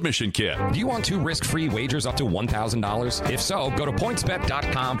author submission kit. Do you want 2 risk-free wagers up to $1,000? If so, go to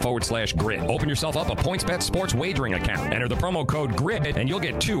pointsbet.com/grid. Open yourself up a PointsBet sports wagering account. Enter the promo code GRID and you'll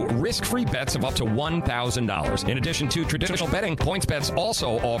get 2 risk-free bets of up to $1,000. In addition to traditional betting, PointsBet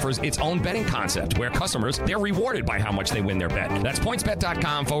also offers its own betting concept where customers, they're rewarded by how much they win their bet. That's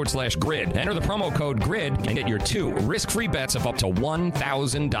pointsbet.com/grid. Enter the promo code GRID and get your 2 risk-free bets of up to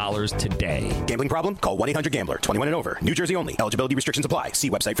 $1,000 today. Gambling problem? Call 1-800-GAMBLER. 21 and over. New Jersey only. Eligibility restrictions apply. See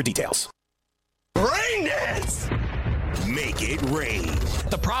website for details. Rain dance! Make it rain.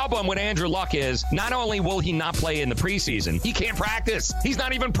 The problem with Andrew Luck is not only will he not play in the preseason, he can't practice. He's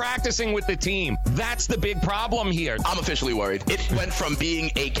not even practicing with the team. That's the big problem here. I'm officially worried. It went from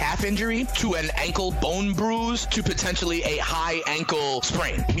being a calf injury to an ankle bone bruise to potentially a high ankle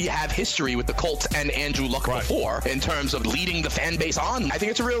sprain. We have history with the Colts and Andrew Luck before in terms of leading the fan base on. I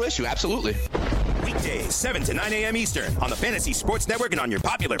think it's a real issue. Absolutely. Weekdays, 7 to 9 a.m. Eastern on the Fantasy Sports Network and on your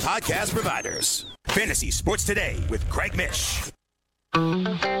popular podcast providers. Fantasy Sports Today with Craig Mish.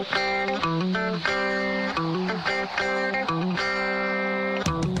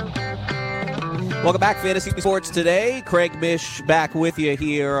 Welcome back, Fantasy Sports Today. Craig Mish back with you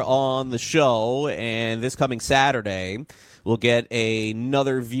here on the show. And this coming Saturday, we'll get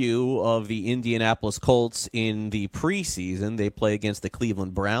another view of the Indianapolis Colts in the preseason. They play against the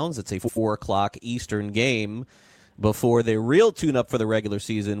Cleveland Browns. It's a 4 o'clock Eastern game before their real tune-up for the regular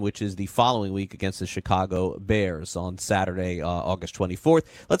season, which is the following week against the Chicago Bears on Saturday, August 24th.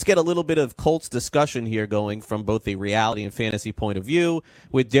 Let's get a little bit of Colts discussion here going from both a reality and fantasy point of view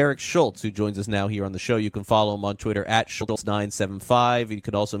with Derek Schultz, who joins us now here on the show. You can follow him on Twitter at Schultz975. You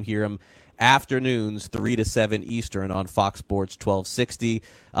can also hear him afternoons 3 to 7 Eastern on Fox Sports 1260.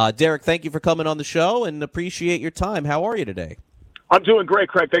 Derek, thank you for coming on the show and appreciate your time. How are you today? I'm doing great,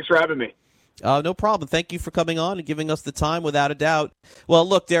 Craig. Thanks for having me. No problem. Thank you for coming on and giving us the time, without a doubt. Well,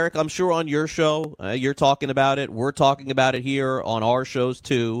 look, Derek, I'm sure on your show you're talking about it. We're talking about it here on our shows,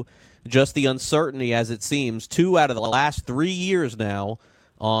 too. Just the uncertainty, as it seems, 2 out of the last 3 years now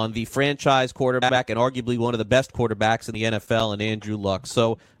on the franchise quarterback and arguably one of the best quarterbacks in the NFL, and Andrew Luck.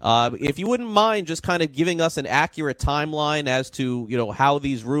 So if you wouldn't mind just kind of giving us an accurate timeline as to, you know, how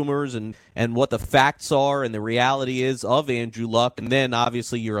these rumors and what the facts are and the reality is of Andrew Luck, and then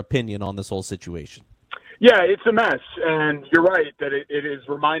obviously your opinion on this whole situation. Yeah, it's a mess, and you're right that it is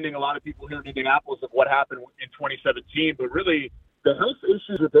reminding a lot of people here in Indianapolis of what happened in 2017, but really the health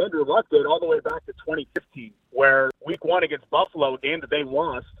issues with Andrew Luck date all the way back to 2015, where week 1 against Buffalo, a game that they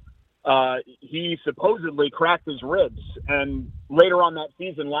lost, he supposedly cracked his ribs, and later on that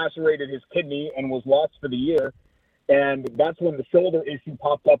season lacerated his kidney and was lost for the year. And that's when the shoulder issue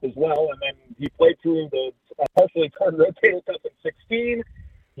popped up as well. And then he played through the partially torn rotator cuff in 16.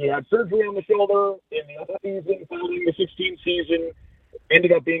 He had surgery on the shoulder in the off season following the 16 season.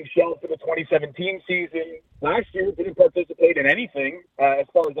 Ended up being shelved for the 2017 season. Last year, didn't participate in anything as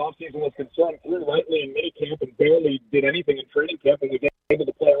far as offseason was concerned. Threw lightly in minicamp and barely did anything in training camp, and was able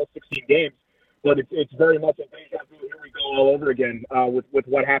to play all 16 games. But it's very much a deja vu. Here we go all over again with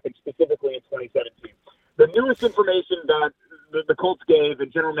what happened specifically in 2017. The newest information that the Colts gave,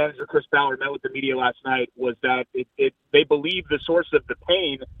 and General Manager Chris Ballard met with the media last night, was that they believe the source of the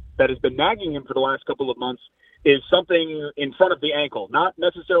pain that has been nagging him for the last couple of months is something in front of the ankle. Not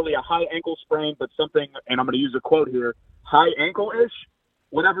necessarily a high ankle sprain, but something, and I'm going to use a quote here, high ankle-ish,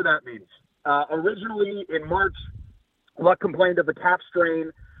 whatever that means. Originally in March, Luck complained of a calf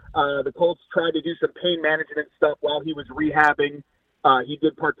strain. The Colts tried to do some pain management stuff while he was rehabbing. He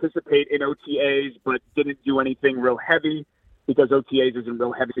did participate in OTAs, but didn't do anything real heavy because OTAs isn't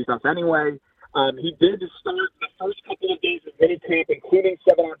real heavy stuff anyway. He did start the first couple of days of minicamp, including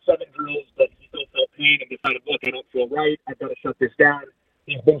 7-on-7 drills, but he still felt pain and decided, look, I don't feel right. I've got to shut this down.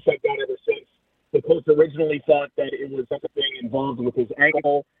 He's been shut down ever since. The Colts originally thought that it was something involved with his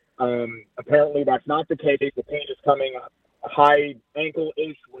ankle. Apparently that's not the case. The pain is coming high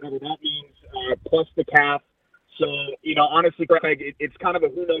ankle-ish, whatever that means, plus the calf. So, you know, honestly, Greg, it's kind of a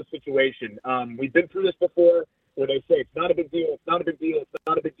who-knows situation. We've been through this before where they say it's not a big deal, it's not a big deal, it's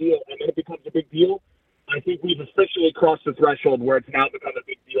not a big deal, and then it becomes a big deal. I think we've officially crossed the threshold where it's now become a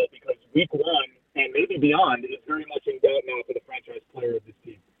big deal because week 1 and maybe beyond is very much in doubt now for the franchise player of this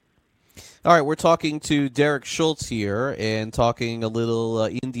team. All right, we're talking to Derek Schultz here and talking a little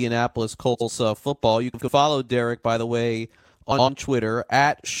Indianapolis Colts football. You can follow Derek, by the way, on Twitter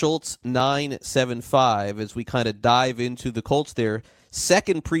at Schultz975 as we kind of dive into the Colts there.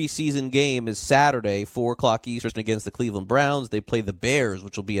 Second preseason game is Saturday, 4 o'clock Eastern against the Cleveland Browns. They play the Bears,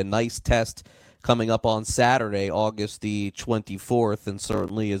 which will be a nice test coming up on Saturday, August the 24th. And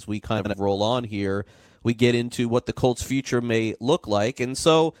certainly as we kind of roll on here, we get into what the Colts' future may look like. And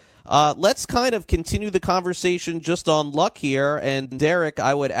so let's kind of continue the conversation just on Luck here. And Derek,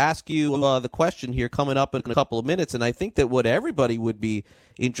 I would ask you the question here coming up in a couple of minutes. And I think that what everybody would be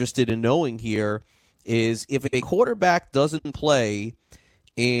interested in knowing here is if a quarterback doesn't play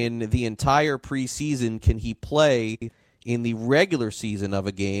in the entire preseason, can he play in the regular season of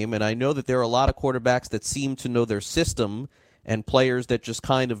a game? And I know that there are a lot of quarterbacks that seem to know their system and players that just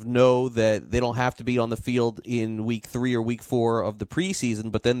kind of know that they don't have to be on the field in week 3 or week 4 of the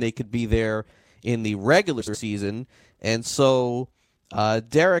preseason, but then they could be there in the regular season. And so,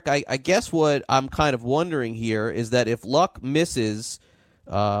 Derek, I guess what I'm kind of wondering here is that if Luck misses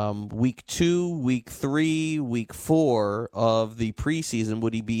week 2, week 3, week 4 of the preseason,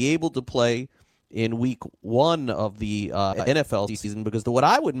 would he be able to play in week 1 of the NFL season? Because what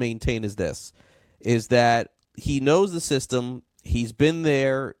I would maintain is this, is that he knows the system. He's been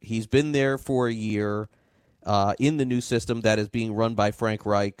there. He's been there for a year in the new system that is being run by Frank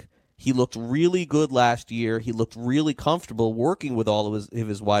Reich. He looked really good last year. He looked really comfortable working with all of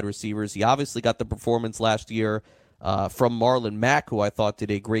his wide receivers. He obviously got the performance last year from Marlon Mack, who I thought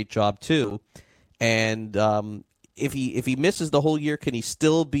did a great job too. And if he misses the whole year, can he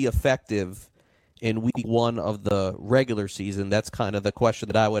still be effective in week 1 of the regular season? That's kind of the question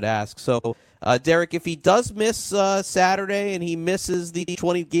that I would ask. So, Derek, if he does miss Saturday and he misses the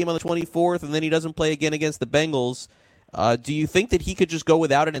game on the 24th and then he doesn't play again against the Bengals, do you think that he could just go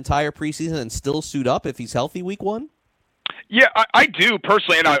without an entire preseason and still suit up if he's healthy week 1? Yeah, I do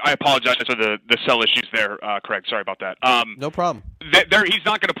personally, and I apologize for the cell issues there, Craig. Sorry about that. No problem. He's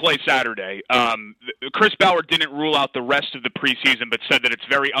not going to play Saturday. Chris Ballard didn't rule out the rest of the preseason, but said that it's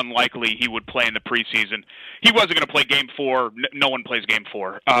very unlikely he would play in the preseason. He wasn't going to play Game 4. No one plays Game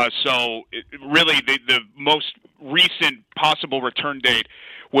 4. Really, the most recent possible return date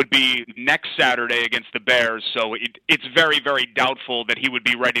would be next Saturday against the Bears. So it's very, very doubtful that he would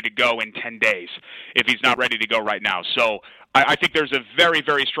be ready to go in 10 days if he's not ready to go right now. So I think there's a very,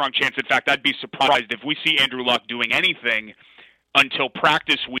 very strong chance. In fact, I'd be surprised if we see Andrew Luck doing anything until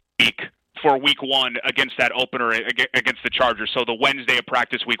practice week for week 1 against that opener against the Chargers. So the Wednesday of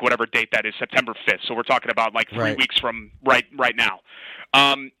practice week, whatever date that is, September 5th. So we're talking about like 3 weeks from right now.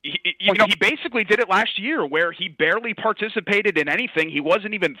 He basically did it last year where he barely participated in anything. He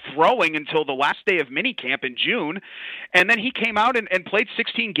wasn't even throwing until the last day of minicamp in June. And then he came out and played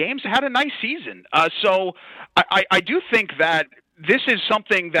 16 games, had a nice season. So I do think that this is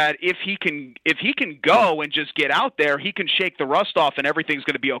something that if he can go and just get out there, he can shake the rust off and everything's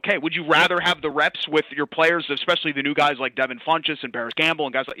going to be okay. Would you rather have the reps with your players, especially the new guys like Devin Funchess and Paris Campbell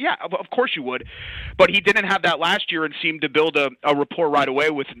and guys like, yeah, of course you would. But he didn't have that last year and seemed to build a rapport right away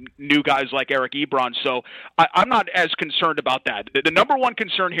with new guys like Eric Ebron. So I'm not as concerned about that. The number one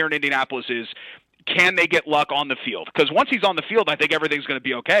concern here in Indianapolis is, can they get Luck on the field? Because once he's on the field, I think everything's going to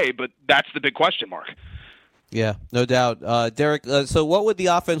be okay, but that's the big question mark. Yeah, no doubt. Derek, so what would the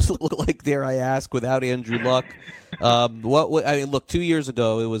offense look like, dare I ask, without Andrew Luck? Look, 2 years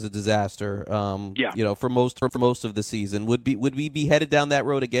ago it was a disaster. For most of the season, would we be headed down that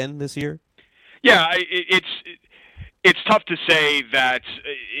road again this year? Yeah, it's tough to say that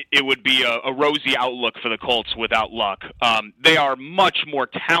it would be a rosy outlook for the Colts without Luck. They are much more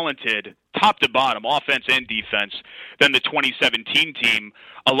talented, top to bottom, offense and defense, than the 2017 team.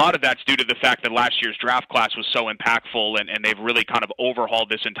 A lot of that's due to the fact that last year's draft class was so impactful, and they've really kind of overhauled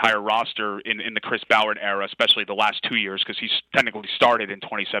this entire roster in the Chris Ballard era, especially the last 2 years, because he's technically started in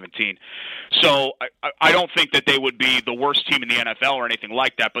 2017. So I don't think that they would be the worst team in the NFL or anything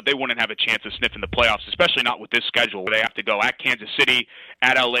like that, but they wouldn't have a chance of sniffing the playoffs, especially not with this schedule, where they have to go at Kansas City,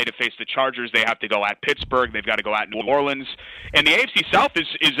 at LA to face the Chargers. They have to go at Pittsburgh. They've got to go at New Orleans. And the AFC South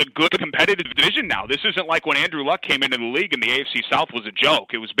is a good competitive division now. This isn't like when Andrew Luck came into the league and the AFC South was a joke.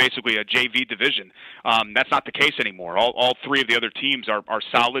 It was basically a JV division. That's not the case anymore. All three of the other teams are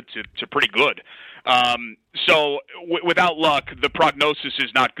solid to pretty good. So without Luck, the prognosis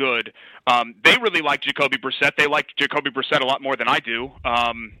is not good. They really like Jacoby Brissett. They like Jacoby Brissett a lot more than I do.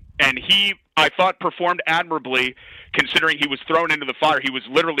 And he, I thought, performed admirably considering he was thrown into the fire. He was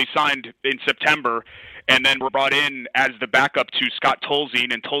literally signed in September and then brought in as the backup to Scott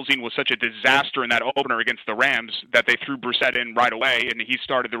Tolzien, and Tolzien was such a disaster in that opener against the Rams that they threw Brissett in right away, and he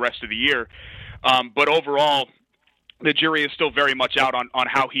started the rest of the year. But overall, the jury is still very much out on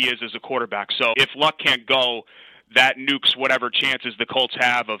how he is as a quarterback. So if Luck can't go, that nukes whatever chances the Colts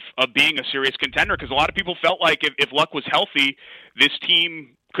have of being a serious contender, because a lot of people felt like if Luck was healthy, this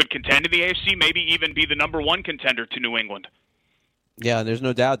team could contend in the AFC, maybe even be the number one contender to New England. Yeah, there's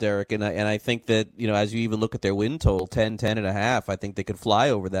no doubt, Derek, and I think that, as you even look at their win total, 10.5, I think they could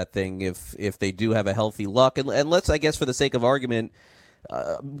fly over that thing if they do have a healthy Luck. And let's, I guess, for the sake of argument,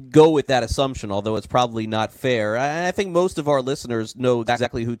 go with that assumption, although it's probably not fair. I think most of our listeners know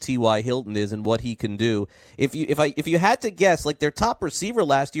exactly who T.Y. Hilton is and what he can do. If you had to guess, like their top receiver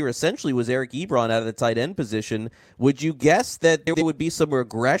last year essentially was Eric Ebron out of the tight end position, would you guess that there would be some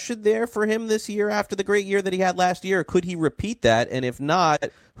regression there for him this year after the great year that he had last year? Or could he repeat that? And if not,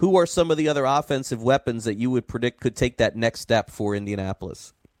 who are some of the other offensive weapons that you would predict could take that next step for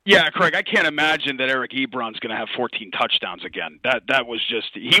Indianapolis? Yeah, Craig, I can't imagine that Eric Ebron's going to have 14 touchdowns again. That was just,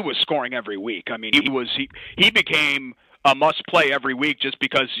 he was scoring every week. I mean, he became a must play every week just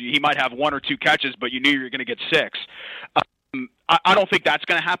because he might have one or two catches, but you knew you were going to get 6. I don't think that's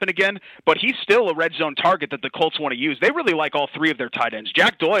going to happen again, but he's still a red zone target that the Colts want to use. They really like all three of their tight ends.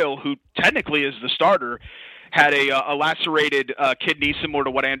 Jack Doyle, who technically is the starter, had a lacerated kidney similar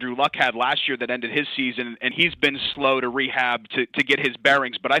to what Andrew Luck had last year that ended his season, and he's been slow to rehab to get his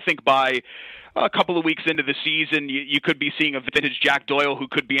bearings. But I think by a couple of weeks into the season, you could be seeing a vintage Jack Doyle who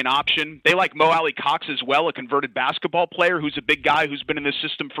could be an option. They like Mo Alley Cox as well, a converted basketball player who's a big guy who's been in the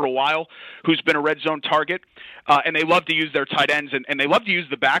system for a while, who's been a red zone target. And they love to use their tight ends, and they love to use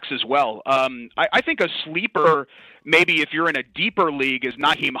the backs as well. I think a sleeper, maybe if you're in a deeper league, is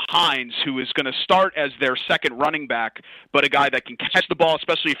Nyheim Hines, who is going to start as their second running back, but a guy that can catch the ball,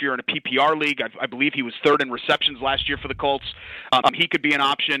 especially if you're in a PPR league. I believe he was third in receptions last year for the Colts. He could be an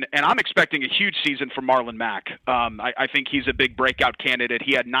option, and I'm expecting a huge season for Marlon Mack. I think he's a big breakout candidate.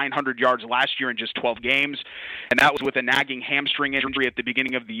 He had 900 yards last year in just 12 games, and that was with a nagging hamstring injury at the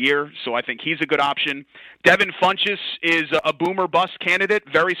beginning of the year, so I think he's a good option. Devin Funchess is a boomer bust candidate,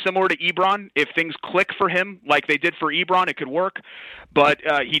 very similar to Ebron. If things click for him like they did for Ebron, it could work, but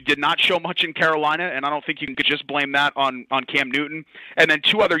he did not show much in Carolina, and I don't think you can just blame that on Cam Newton. And then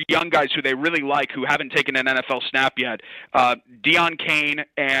two other young guys who they really like who haven't taken an NFL snap yet, Deion Kane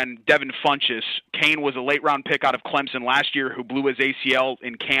and Devin Funchess. Kane was a late-round pick out of Clemson last year who blew his ACL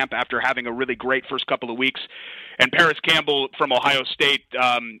in camp after having a really great first couple of weeks. And Paris Campbell from Ohio State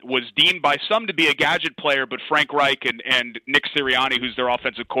was deemed by some to be a gadget player, but Frank Reich and Nick Sirianni, who's their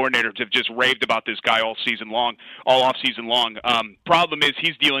offensive coordinator, have just raved about this guy all off season long. Problem is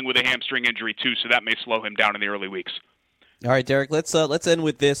he's dealing with a hamstring injury too, so that may slow him down in the early weeks. All right, Derek, let's end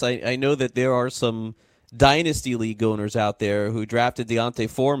with this. I know that there are some Dynasty League owners out there who drafted Deontay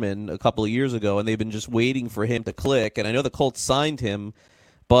Foreman a couple of years ago, and they've been just waiting for him to click. And I know the Colts signed him,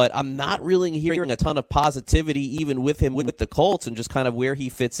 but I'm not really hearing a ton of positivity even with him with the Colts and just kind of where he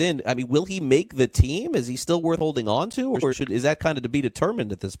fits in. I mean, will he make the team? Is he still worth holding on to, or is that kind of to be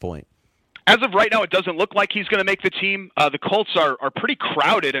determined at this point? As of right now, it doesn't look like he's going to make the team. The Colts are pretty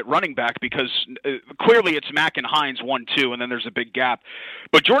crowded at running back because clearly it's Mack and Hines 1-2, and then there's a big gap.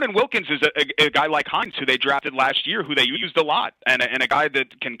 But Jordan Wilkins is a guy like Hines who they drafted last year, who they used a lot, and a guy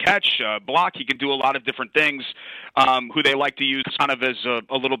that can catch, block. He can do a lot of different things, who they like to use kind of as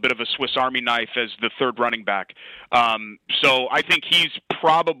a little bit of a Swiss Army knife as the third running back. So I think he's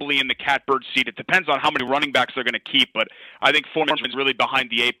probably in the catbird seat. It depends on how many running backs they're going to keep, but I think Foreman's really behind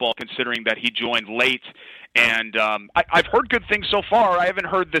the eight ball considering that he joined late, and I've heard good things so far. I haven't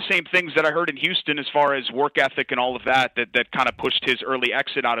heard the same things that I heard in Houston as far as work ethic and all of that kind of pushed his early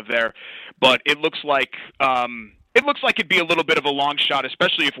exit out of there. But it looks like it'd be a little bit of a long shot,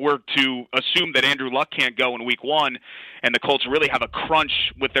 especially if we're to assume that Andrew Luck can't go in week one, and the Colts really have a crunch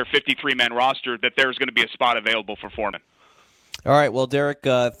with their 53-man roster, that there's going to be a spot available for Foreman. All right, well, Derek,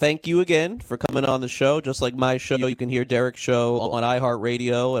 thank you again for coming on the show. Just like my show, you can hear Derek's show on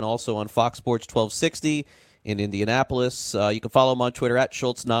iHeartRadio and also on Fox Sports 1260 in Indianapolis. You can follow him on Twitter at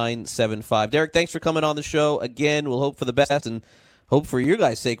Schultz975. Derek, thanks for coming on the show. Again, we'll hope for the best and hope for your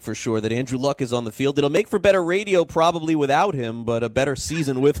guys' sake for sure that Andrew Luck is on the field. It'll make for better radio probably without him, but a better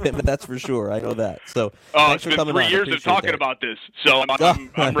season with him, that's for sure. I know that. So thanks for coming on. It's been 3 years of talking about this, so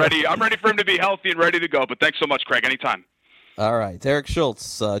I'm ready. I'm ready for him to be healthy and ready to go, but thanks so much, Craig. Anytime. All right, Derek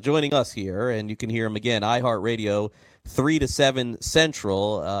Schultz joining us here, and you can hear him again, iHeartRadio, 3 to 7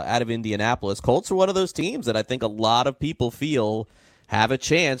 Central out of Indianapolis. Colts are one of those teams that I think a lot of people feel have a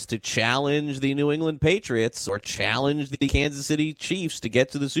chance to challenge the New England Patriots or challenge the Kansas City Chiefs to get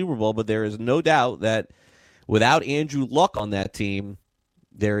to the Super Bowl, but there is no doubt that without Andrew Luck on that team,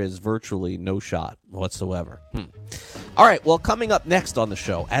 there is virtually no shot whatsoever. All right, well, coming up next on the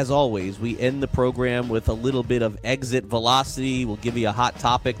show, as always, we end the program with a little bit of exit velocity. We'll give you a hot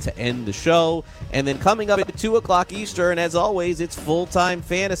topic to end the show. And then coming up at 2 o'clock Eastern, as always, it's Full-Time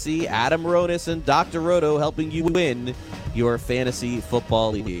Fantasy. Adam Ronis and Dr. Roto helping you win your fantasy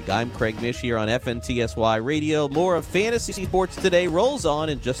football league. I'm Craig Mish here on FNTSY Radio. More of Fantasy Sports Today rolls on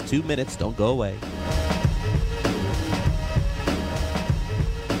in just 2 minutes. Don't go away.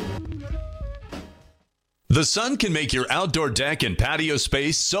 The sun can make your outdoor deck and patio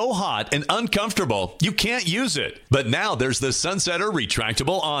space so hot and uncomfortable you can't use it. But now there's the Sunsetter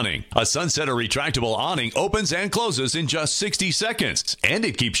Retractable Awning. A Sunsetter Retractable Awning opens and closes in just 60 seconds, and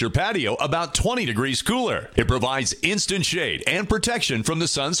it keeps your patio about 20 degrees cooler. It provides instant shade and protection from the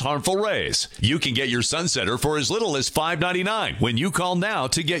sun's harmful rays. You can get your Sunsetter for as little as $5.99 when you call now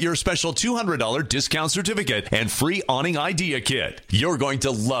to get your special $200 discount certificate and free awning idea kit. You're going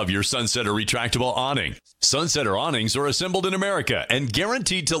to love your Sunsetter Retractable Awning. Sunsetter awnings are assembled in America and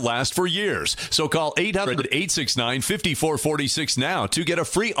guaranteed to last for years. So call 800-869-5446 now to get a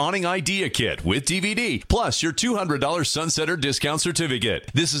free awning idea kit with DVD, plus your $200 Sunsetter discount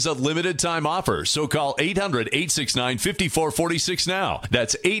certificate. This is a limited time offer, so call 800-869-5446 now.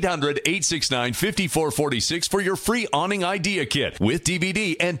 That's 800-869-5446 for your free awning idea kit with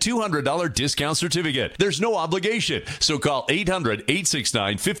DVD and $200 discount certificate. There's no obligation, so call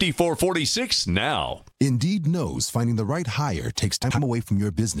 800-869-5446 now. Indeed knows finding the right hire takes time away from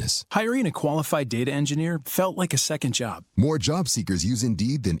your business. Hiring a qualified data engineer felt like a second job. More job seekers use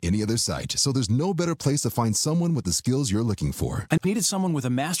Indeed than any other site, so there's no better place to find someone with the skills you're looking for. I needed someone with a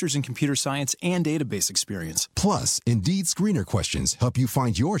master's in computer science and database experience. Plus, Indeed screener questions help you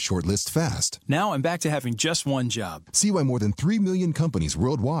find your shortlist fast. Now I'm back to having just one job. See why more than 3 million companies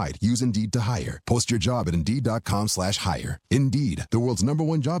worldwide use Indeed to hire. Post your job at Indeed.com/hire. Indeed, the world's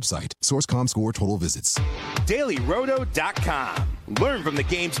 #1 job site. Source.com score total visits. DailyRoto.com. Learn from the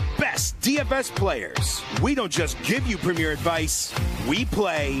game's best DFS players. We don't just give you premier advice, we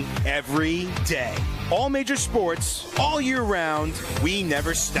play every day. All major sports, all year round, we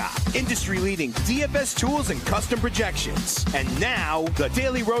never stop. Industry-leading DFS tools and custom projections. And now, the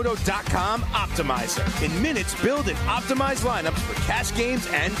DailyRoto.com Optimizer. In minutes, build and optimize lineups for cash games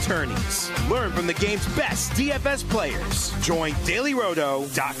and tourneys. Learn from the game's best DFS players. Join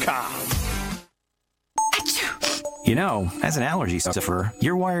DailyRoto.com. You know, as an allergy sufferer,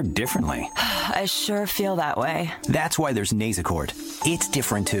 you're wired differently. I sure feel that way. That's why there's Nasacort. It's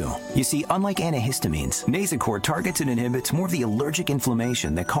different, too. You see, unlike antihistamines, Nasacort targets and inhibits more of the allergic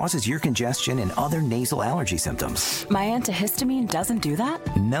inflammation that causes ear congestion and other nasal allergy symptoms. My antihistamine doesn't do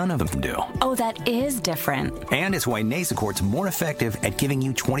that? None of them do. Oh, that is different. And it's why Nasacort's more effective at giving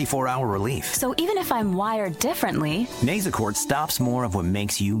you 24-hour relief. So even if I'm wired differently, Nasacort stops more of what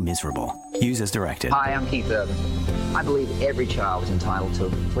makes you miserable. Use as directed. Hi, I'm Keith Urban. I believe every child is entitled to a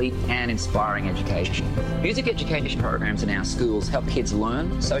complete and inspiring education. Music education programs in our schools help kids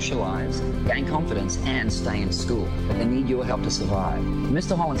learn, socialize, gain confidence, and stay in school. But they need your help to survive. The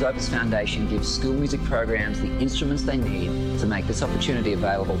Mr. Holland's Opus Foundation gives school music programs the instruments they need to make this opportunity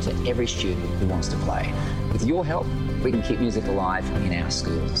available to every student who wants to play. With your help, we can keep music alive in our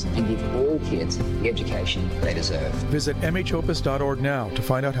schools and give all kids the education they deserve. Visit mhopus.org now to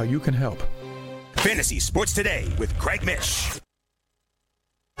find out how you can help. Fantasy Sports Today with Craig Mish.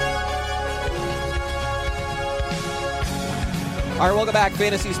 All right, welcome back.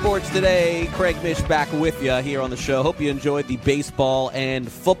 Fantasy Sports Today. Craig Mish back with you here on the show. Hope you enjoyed the baseball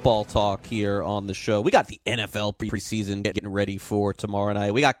and football talk here on the show. We got the NFL preseason getting ready for tomorrow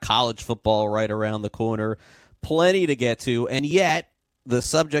night. We got college football right around the corner. Plenty to get to, and yet the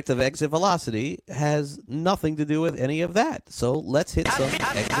subject of exit velocity has nothing to do with any of that. So let's hit some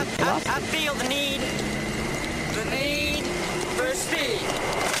exit velocity. I feel the need for speed.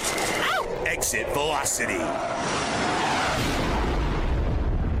 Ow! Exit velocity.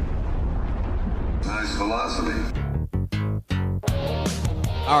 Nice velocity.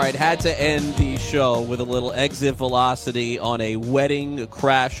 All right, had to end the show with a little exit velocity on a wedding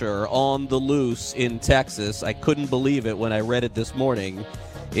crasher on the loose in Texas. I couldn't believe it when I read it this morning.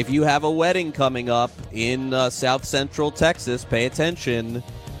 If you have a wedding coming up in South Central Texas, pay attention.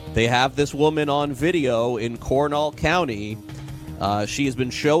 They have this woman on video in Cornwall County. She has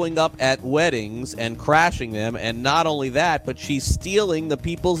been showing up at weddings and crashing them, and not only that, but she's stealing the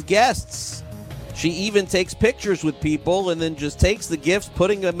people's guests. She even takes pictures with people and then just takes the gifts,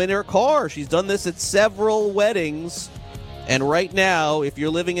 putting them in her car. She's done this at several weddings. And right now, if you're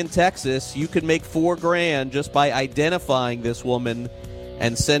living in Texas, you can make $4,000 just by identifying this woman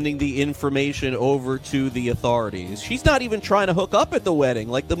and sending the information over to the authorities. She's not even trying to hook up at the wedding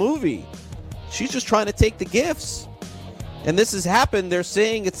like the movie. She's just trying to take the gifts. And this has happened, they're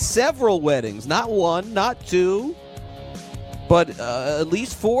saying, at several weddings. Not one, not two, but at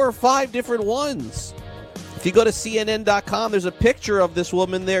least 4 or 5 different ones. If you go to CNN.com, there's a picture of this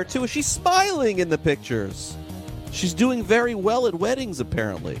woman there, too. She's smiling in the pictures. She's doing very well at weddings,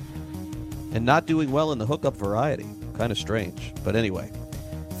 apparently, and not doing well in the hookup variety. Kind of strange. But anyway,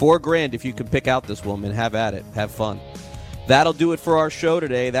 $4,000 if you can pick out this woman. Have at it. Have fun. That'll do it for our show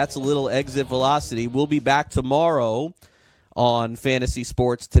today. That's a little exit velocity. We'll be back tomorrow on Fantasy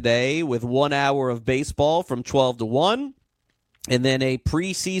Sports Today with 1 hour of baseball from 12 to 1. And then a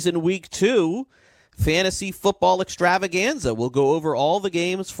preseason week 2 fantasy football extravaganza. We'll go over all the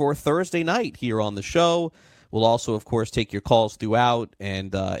games for Thursday night here on the show. We'll also, of course, take your calls throughout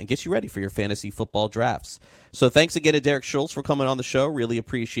and get you ready for your fantasy football drafts. So thanks again to Derek Schultz for coming on the show. Really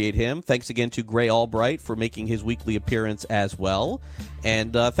appreciate him. Thanks again to Gray Albright for making his weekly appearance as well.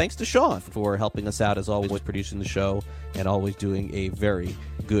 And thanks to Sean for helping us out, as always, producing the show and always doing a very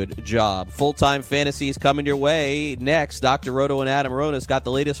good job. Full-time Fantasy is coming your way next. Dr. Roto and Adam Ronis got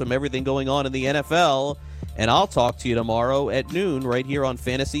the latest from everything going on in the NFL. And I'll talk to you tomorrow at noon right here on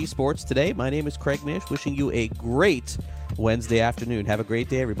Fantasy Sports Today. My name is Craig Mish, wishing you a great Wednesday afternoon. Have a great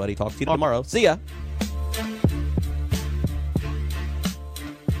day, everybody. Talk to you tomorrow. See ya.